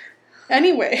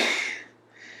 Anyway.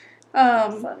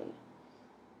 Funny.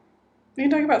 We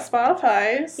can talk about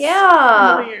Spotify's.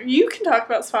 Yeah. You can talk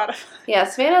about Spotify. Yeah,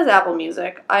 Savannah has Apple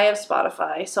Music. I have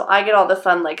Spotify, so I get all the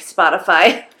fun, like,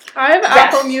 Spotify. I have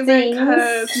Apple Music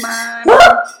because mine...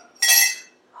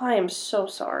 I am so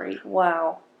sorry.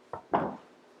 Wow.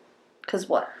 Because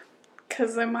what?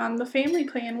 Because I'm on the family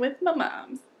plan with my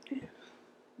mom.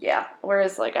 Yeah,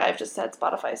 whereas, like, I've just had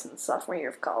Spotify since sophomore year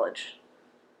of college.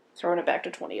 Throwing it back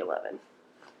to 2011.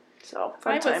 So,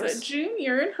 I was a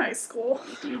junior in high school.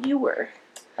 You were.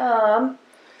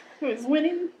 Who was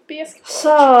winning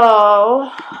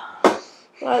basketball. So,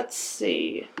 let's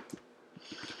see.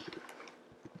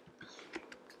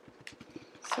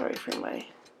 Sorry for my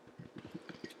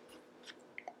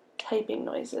typing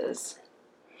noises.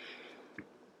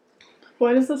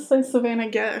 Why does this say Savannah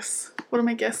Guess? What am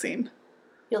I guessing?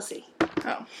 You'll see.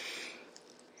 Oh.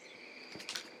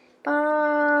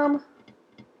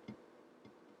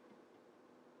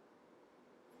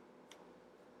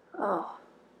 Oh.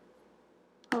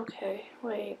 Okay,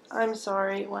 wait. I'm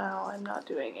sorry. Wow, I'm not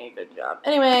doing a good job.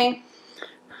 Anyway.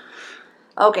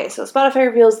 Okay, so Spotify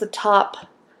reveals the top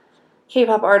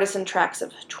K-pop artists and tracks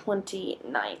of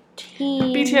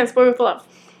 2019. BTS, Boy With Love.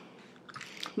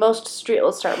 Let's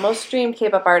start. Most streamed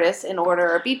K-pop artists in order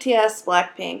are BTS,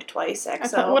 Blackpink, Twice,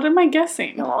 EXO. What am I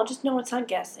guessing? No, I'll just know it's not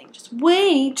guessing. Just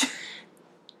wait.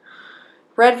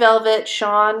 Red Velvet,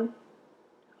 Sean.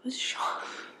 Who's Sean?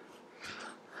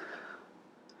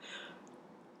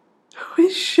 Who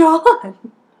is Sean?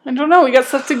 I don't know. We got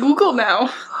stuff to Google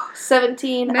now.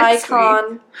 17,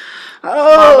 iKON,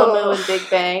 Mamamoo, and Big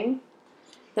Bang.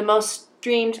 The most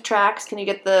streamed tracks. Can you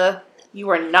get the... You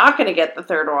are not going to get the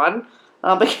third one.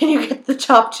 But can you get the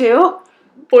top two?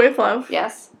 Boy With Love.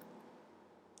 Yes.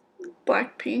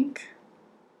 Blackpink.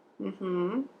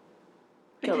 Mm-hmm.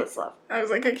 Kill This Love. I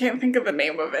was like, I can't think of the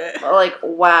name of it. Like,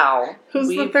 wow. Who's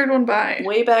the third one by?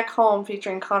 Way Back Home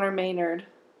featuring Connor Maynard.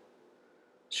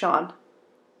 Sean.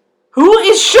 Who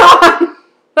is Sean?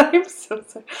 I'm so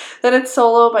sorry. Then it's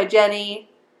Solo by Jennie.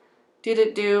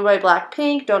 Do by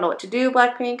Blackpink. Don't Know What to Do,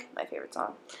 Blackpink. My favorite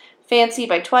song. Fancy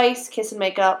by Twice. Kiss and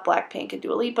Make Up, Blackpink and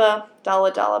Dua Lipa.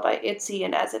 Dalla Dalla by ITZY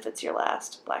and As If It's Your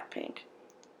Last, Blackpink.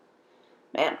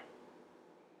 Man.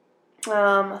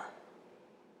 Well,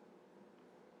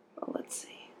 let's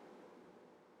see.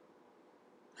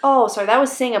 Oh, sorry, that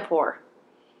was Singapore.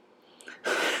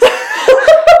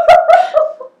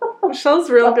 Michelle's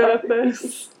real good at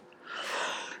this.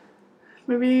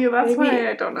 Maybe that's why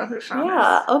I don't know who Sean is.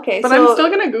 Yeah, okay. But I'm still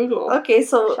going to Google. Okay,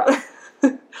 so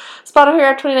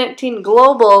Spotify 2019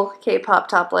 global K-pop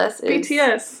top list is...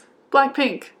 BTS.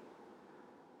 Blackpink.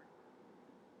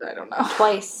 I don't know.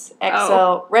 Twice.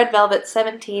 EXO. Red Velvet,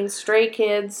 17. Stray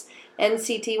Kids.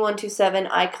 NCT 127.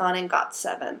 iKON, and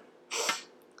GOT7.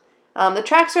 The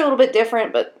tracks are a little bit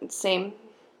different, but same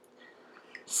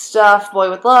stuff. Boy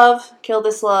With Love. Kill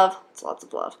This Love. It's lots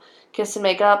of love. Kiss and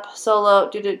Make Up. Solo.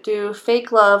 Do.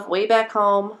 Fake Love. Way Back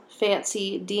Home.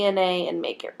 Fancy. DNA. And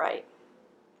Make It Right.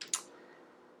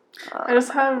 I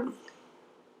just have...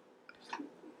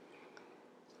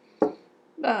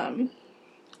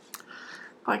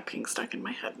 Blackpink stuck in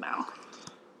my head now.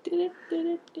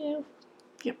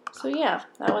 Yep. So yeah,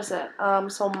 that was it.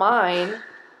 So mine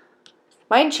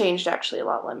changed actually a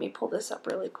lot. Let me pull this up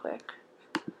really quick.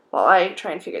 while I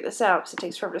try and figure this out because it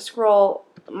takes forever to scroll,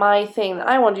 my thing that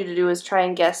I want you to do is try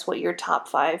and guess what your top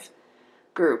 5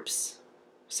 groups.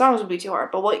 Songs would be too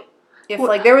hard, but what if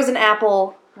like there was an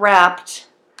Apple Wrapped?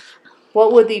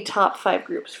 What would the top 5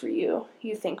 groups for you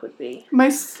think would be?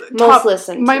 Most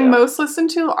listened to. My most listened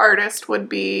to artist would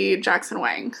be Jackson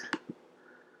Wang.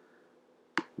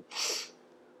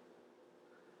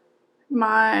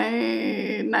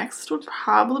 My next would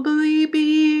probably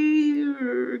be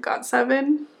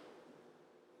GOT7.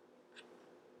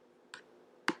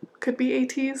 Could be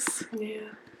ATEEZ.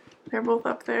 Yeah. They're both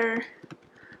up there.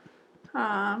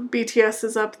 BTS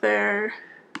is up there.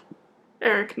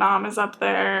 Eric Nam is up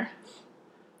there.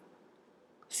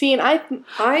 See, and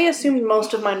I assumed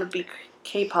most of mine would be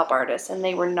K-pop artists, and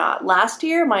they were not. Last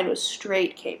year, mine was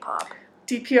straight K-pop.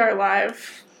 DPR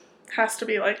Live has to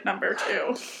be, like, number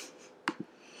 2.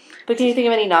 But can you think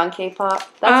of any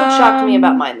non-K-pop? That's what shocked me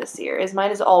about mine this year, is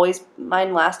mine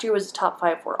last year was top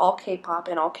 5 were all K-pop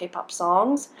and all K-pop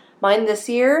songs. Mine this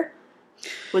year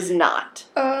was not.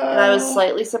 And I was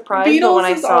slightly surprised, but when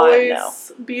I saw it, no.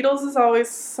 Beatles is always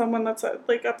someone that's,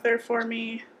 like, up there for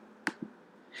me.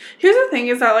 Here's the thing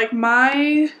is that, like,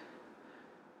 my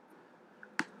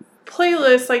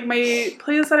playlist, like, my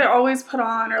playlist that I always put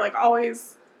on, or, like,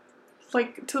 always,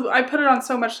 like, I put it on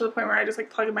so much to the point where I just, like,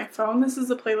 plug in my phone. This is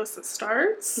the playlist that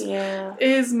starts. Yeah.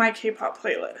 Is my K-pop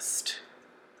playlist.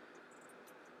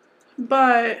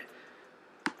 But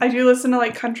I do listen to,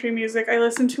 like, country music. I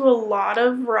listen to a lot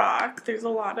of rock. There's a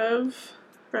lot of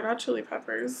Red Hot Chili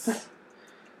Peppers.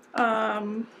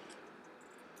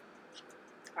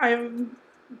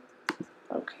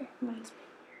 Okay, mine's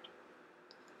weird.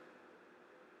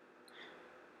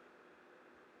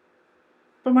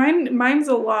 But mine's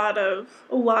a lot of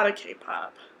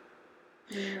K-pop.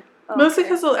 Yeah. Okay. Mostly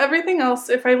because everything else,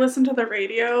 if I listen to the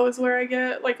radio, is where I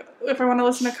get, like, if I want to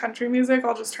listen to country music,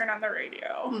 I'll just turn on the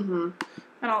radio. Mm-hmm.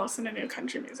 And I'll listen to new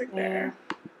country music there.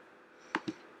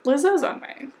 Yeah. Lizzo's on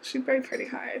mine. She'd be pretty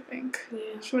high, I think.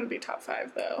 Yeah. She wouldn't be top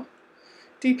 5, though.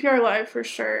 DPR Live, for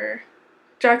sure.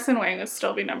 Jackson Wang would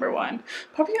still be number 1.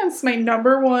 Papillon's my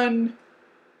number 1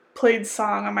 played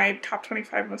song on my top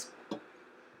 25 most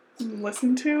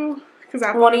listened to.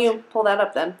 Why don't you pull that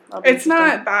up then? It's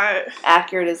not that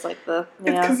accurate as like the...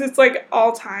 Yeah. Because it's like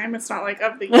all time. It's not like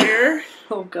of the year.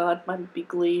 Oh God, mine would be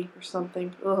Glee or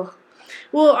something. Ugh.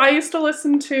 Well, I used to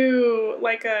listen to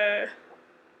like a...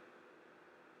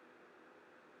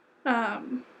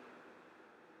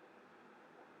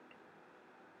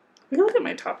 We can look at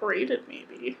my top rated,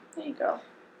 maybe. There you go.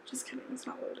 Just kidding, it's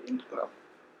not loading. Well,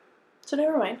 so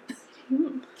never mind.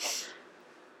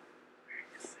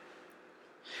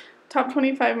 Top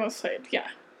 25 most played, yeah.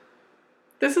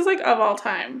 This is like of all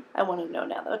time. I want to know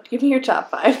now, though. Give me your top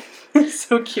 5. I'm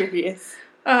so curious.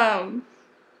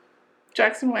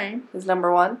 Jackson Wang is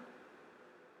number 1.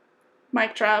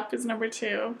 Mic Drop is number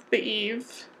 2. The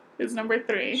Eve is number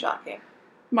 3. Shocking.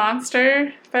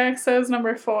 Monster by EXO is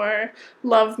number 4.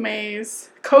 Love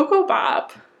Maze. Coco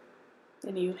Bop.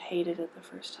 And you hated it the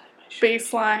first time.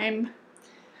 Baseline.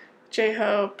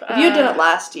 J-Hope. If you had done it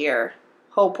last year,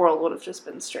 Hope World would have just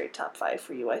been straight top 5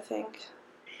 for you, I think.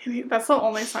 That's the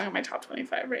only song in my top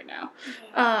 25 right now.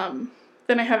 Yeah.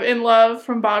 Then I have In Love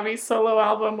from Bobby's solo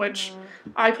album, which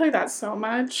I play that so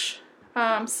much.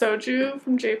 Soju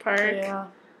from J Park. Yeah.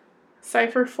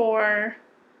 Cypher 4.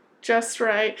 Just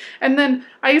Right. And then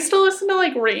I used to listen to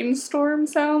like rainstorm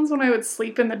sounds when I would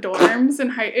sleep in the dorms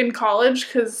in college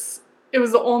because it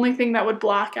was the only thing that would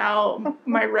block out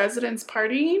my residents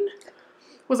partying.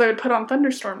 Was I would put on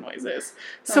thunderstorm noises.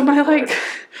 So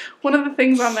one of the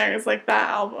things on there is like that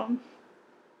album.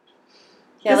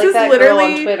 Yeah, this like that girl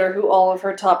on Twitter who all of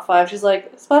her top 5, she's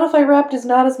like, Spotify Wrapped is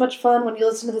not as much fun when you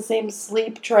listen to the same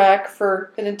sleep track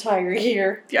for an entire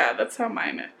year. Yeah, that's how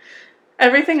mine is.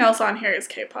 Everything else on here is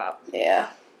K-pop. Yeah.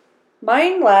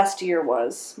 Mine last year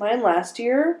was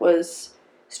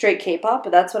straight K-pop,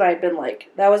 but that's when I'd been like,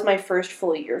 that was my first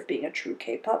full year of being a true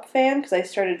K-pop fan, because I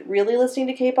started really listening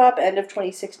to K-pop end of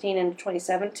 2016 into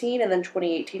 2017, and then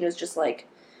 2018 was just like,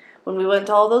 when we went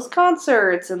to all those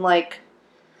concerts, and like,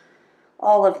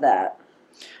 all of that.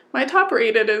 My top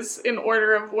rated is in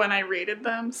order of when I rated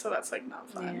them, so that's like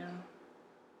not fun.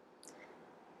 Yeah.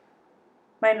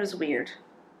 Mine was weird.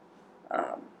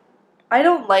 I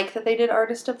don't like that they did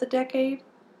Artist of the Decade.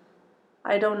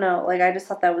 I don't know. Like, I just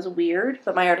thought that was weird.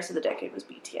 But my Artist of the Decade was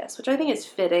BTS, which I think is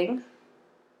fitting.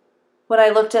 When I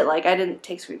looked at, like, I didn't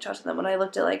take screenshots of them. When I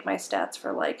looked at, like, my stats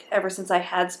for, like, ever since I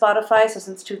had Spotify, so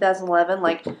since 2011,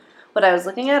 like, what I was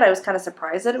looking at, I was kind of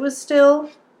surprised that it was still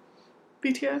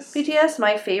BTS.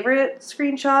 My favorite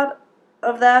screenshot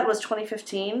of that was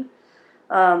 2015.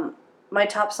 my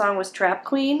top song was Trap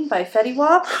Queen by Fetty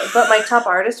Wap, but my top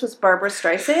artist was Barbra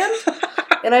Streisand.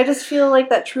 And I just feel like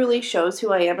that truly shows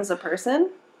who I am as a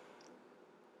person.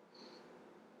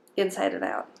 Inside and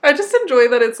out. I just enjoy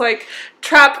that it's like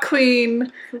Trap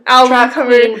Queen album Trap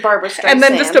cover, Queen, Barbra Streisand. and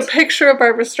then just a picture of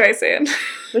Barbra Streisand.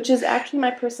 Which is actually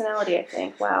my personality, I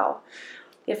think. Wow.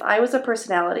 If I was a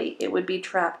personality, it would be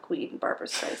Trap Queen, Barbra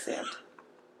Streisand.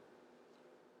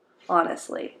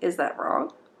 Honestly. Is that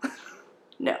wrong?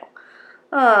 No.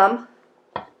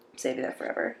 Saving that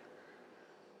forever.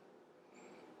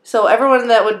 So everyone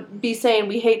that would be saying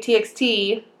we hate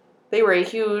TXT, they were a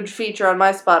huge feature on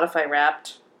my Spotify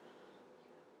Wrapped.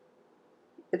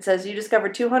 It says you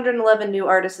discovered 211 new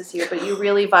artists this year, but you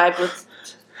really vibe with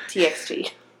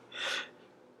TXT.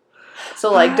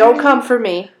 So, like, don't come for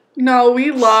me. No,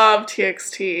 we love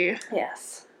TXT.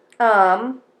 Yes.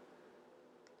 Wait,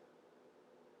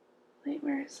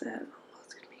 where is that? Oh,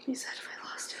 it's going to make me sad if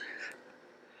I lost it.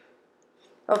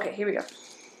 Okay, here we go.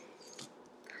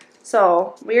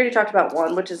 So, we already talked about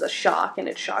one, which is a shock, and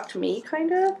it shocked me,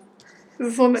 kind of.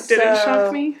 This is one that didn't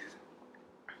shock me?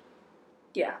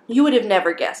 Yeah. You would have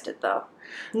never guessed it, though.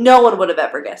 No one would have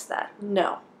ever guessed that.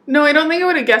 No. No, I don't think I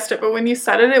would have guessed it, but when you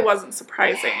said it, it wasn't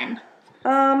surprising.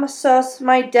 So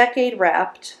my decade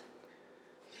Wrapped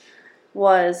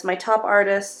was my top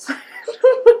artists.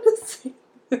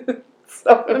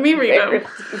 Let me read them.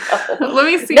 No. Let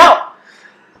me see. No!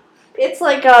 It's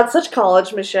like such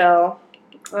college, Michelle.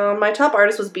 My top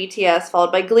artist was BTS,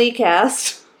 followed by Glee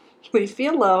cast, Leave Me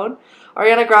Alone,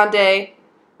 Ariana Grande,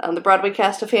 the Broadway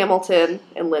cast of Hamilton,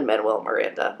 and Lin-Manuel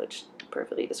Miranda, which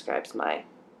perfectly describes the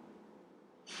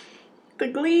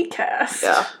Glee cast.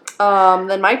 Yeah.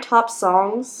 Then my top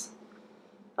songs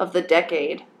of the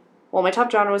decade. Well, my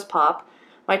top genre was pop.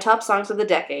 My top songs of the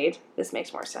decade. This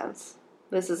makes more sense.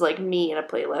 This is like me in a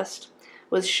playlist.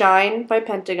 Was Shine by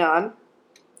Pentagon.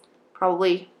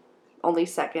 Probably only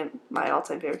second my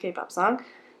all-time favorite K-pop song.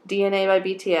 DNA by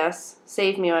BTS.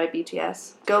 Save Me by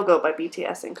BTS. Go Go by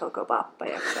BTS. And Coco Bop by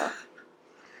EXO.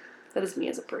 That is me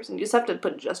as a person. You just have to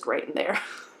put just right in there.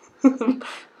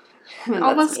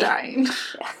 Almost dying.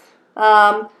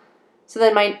 Yeah. So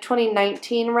then my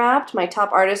 2019 Wrapped, my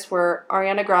top artists were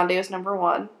Ariana Grande was number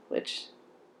 1, which,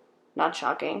 not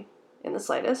shocking in the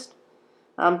slightest.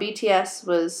 BTS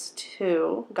was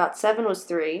 2. GOT7 was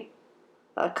 3.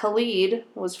 Khalid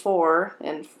was 4.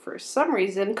 And for some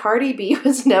reason, Cardi B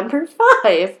was number 5.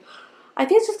 I think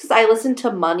it's just because I listen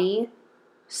to Money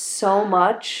so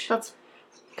much. That's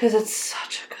because it's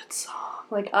such a good song.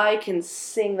 Like, I can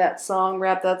sing that song,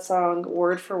 rap that song,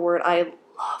 word for word. I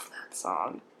love that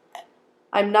song.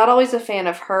 I'm not always a fan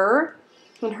of her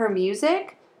and her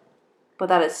music, but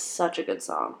that is such a good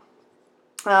song.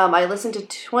 I listened to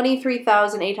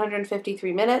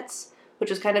 23,853 minutes, which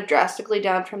was kind of drastically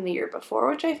down from the year before,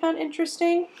 which I found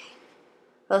interesting.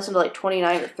 I listened to like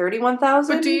 29 or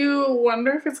 31,000. But do you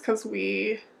wonder if it's because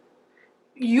you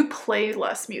play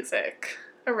less music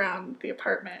around the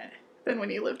apartment than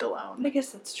when you lived alone? I guess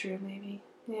that's true, maybe.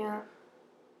 Yeah.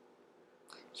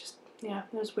 It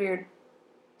was weird.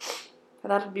 I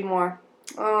thought it'd be more.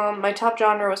 My top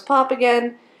genre was pop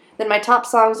again. Then my top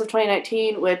songs of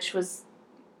 2019, which was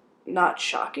not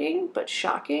shocking, but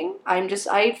shocking.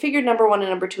 I figured number 1 and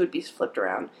number 2 would be flipped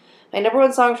around. My number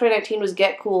 1 song of 2019 was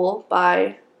Get Cool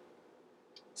by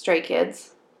Stray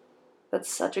Kids.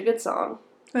 That's such a good song.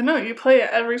 I know, you play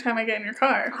it every time I get in your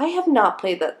car. I have not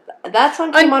played that. That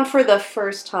song came on for the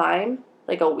first time,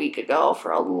 like a week ago,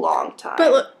 for a long time.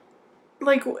 But,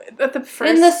 like, at the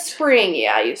first... In the spring,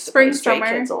 yeah, I used to play Stray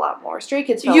Kids a lot more. Stray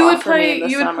Kids fell off for me in the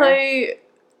summer. You would play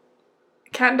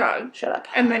Cat and Dog. Shut up.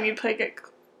 And then you'd play Get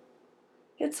Cool.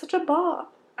 It's such a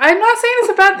bop. I'm not saying it's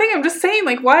a bad thing. I'm just saying,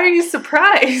 like, why are you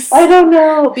surprised? I don't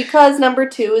know. Because number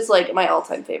 2 is, like, my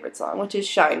all-time favorite song, which is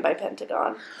Shine by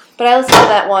Pentagon. But I listen to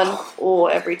that one,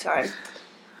 every time.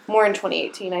 More in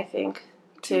 2018, I think,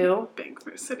 too. Big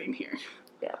for sitting here.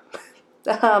 Yeah.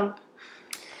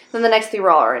 Then the next 3 were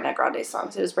all Ariana Grande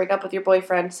songs. It was Break Up With Your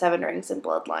Boyfriend, 7 Rings, and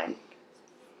Bloodline.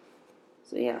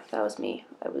 So, yeah, that was me.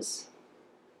 I was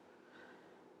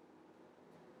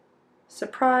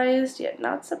surprised, yet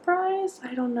not surprised.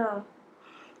 I don't know.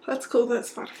 That's cool that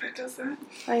Spotify does that.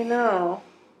 I know.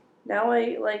 Now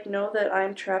I, know that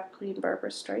I'm Trap Queen Barbra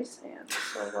Streisand.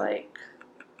 So,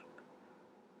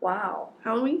 wow.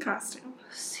 Halloween costume.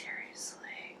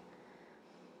 Seriously.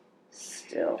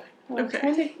 Still.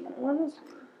 Okay.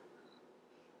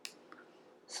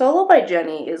 Solo by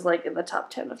Jenny is, in the top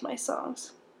 10 of my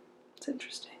songs. It's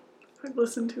interesting. I've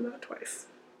listened to that twice.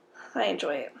 I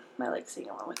enjoy it. I like singing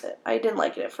along with it. I didn't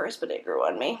like it at first, but it grew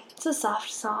on me. It's a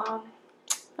soft song.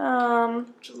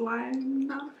 Which is why I'm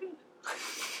not a fan.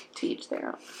 To each their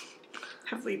own.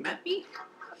 Have we met me?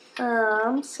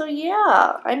 So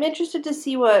yeah, I'm interested to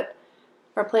see what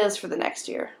our plans for the next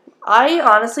year. I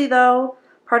honestly, though,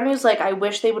 part of me is like, I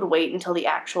wish they would wait until the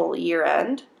actual year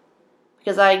end.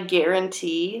 Because I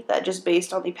guarantee that just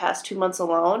based on the past 2 months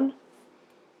alone,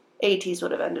 ATEEZ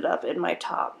would have ended up in my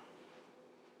top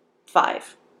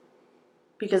 5.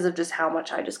 Because of just how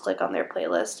much I just click on their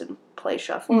playlist and play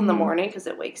shuffle in the morning because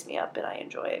it wakes me up and I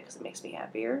enjoy it because it makes me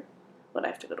happier when I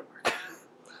have to go to work.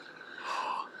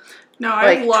 No,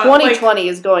 I love 2020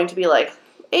 is going to be like,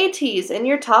 ATEEZ, in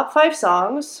your top 5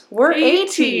 songs, we're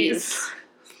ATEEZ.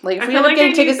 Like, if we end up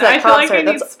getting tickets to that concert,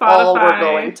 that's all we're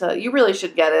going to. You really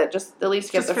should get it. Just at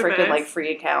least get the freaking, like,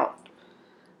 free account.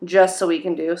 Just so we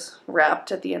can do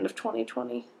Wrapped at the end of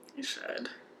 2020. You should.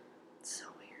 It's so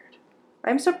weird.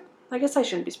 I guess I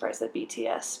shouldn't be surprised that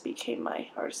BTS became my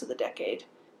artist of the decade.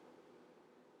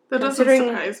 That doesn't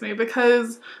surprise me,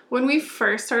 because when we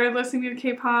first started listening to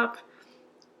K-pop,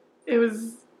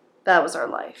 that was our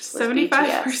life. 75%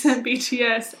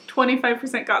 BTS,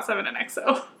 25% GOT7 and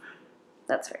EXO.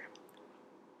 That's fair.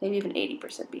 Maybe even 80%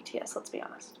 BTS, let's be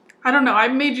honest. I don't know. I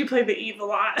made you play the Eve a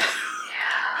lot.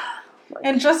 Yeah.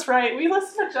 And Just Right. We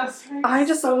listen to Just Right. I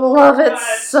just love it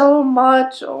so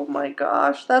much. Oh my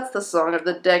gosh. That's the song of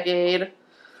the decade.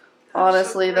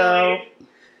 Honestly, though.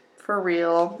 For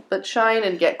real. But Shine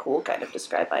and Get Cool kind of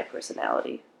describe my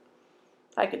personality.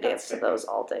 I could dance to those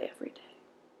all day, every day.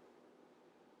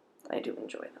 I do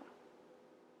enjoy them.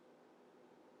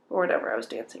 Or whatever I was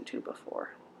dancing to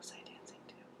before. What was I dancing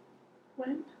to?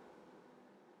 When?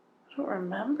 I don't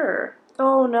remember.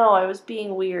 Oh no, I was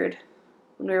being weird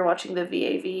when we were watching the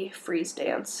VAV Freeze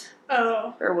Dance.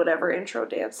 Oh. Or whatever intro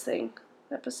dance thing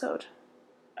episode.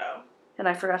 Oh. And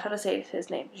I forgot how to say his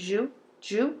name. Ju?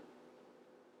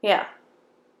 Yeah.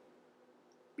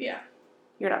 Yeah.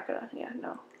 You're not gonna, yeah,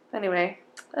 no. Anyway.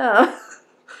 So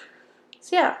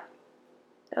yeah.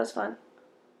 That was fun.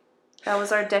 That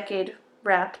was our decade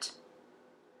Wrapped.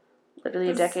 Literally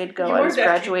a decade ago, I was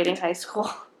graduating high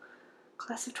school.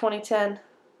 Class of 2010.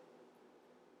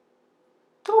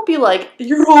 Don't be like,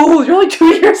 you're old. You're like 2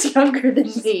 years younger than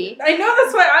me. I know,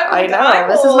 that's why I'm like, I know.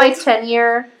 This is my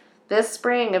 10-year. This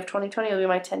spring of 2020 will be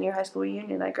my 10-year high school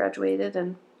reunion. I graduated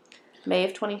in May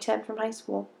of 2010 from high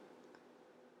school.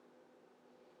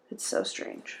 It's so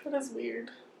strange. That is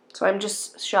weird. So I'm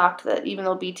just shocked that even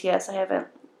though BTS, I haven't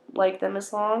liked them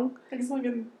as long.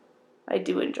 I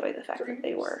do enjoy the fact that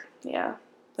they were. Yeah.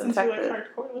 Since you like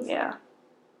hardcore listening. Yeah.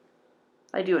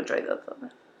 I do enjoy them.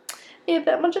 They have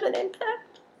that much of an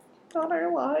impact on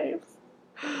our lives.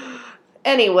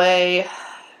 Anyway.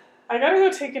 I gotta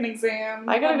go take an exam.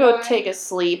 I gotta go take a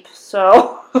sleep,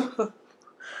 so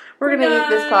we're gonna eat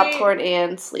this popcorn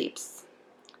and sleeps.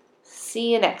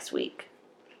 See you next week.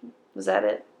 Was that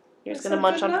it? You're just gonna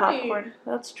munch on popcorn?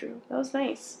 That's true. That was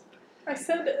nice. I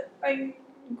said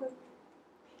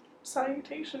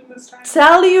salutation this time.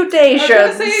 Salutations! I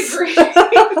was gonna say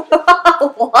greetings.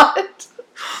 What?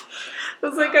 I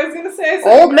was gonna say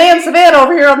Old man Savannah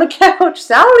over here on the couch.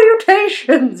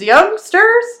 Salutations,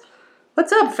 youngsters!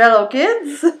 What's up, fellow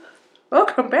kids?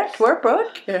 Welcome back to our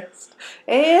podcast.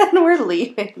 And we're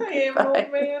leaving. I am an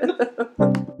old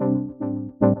man.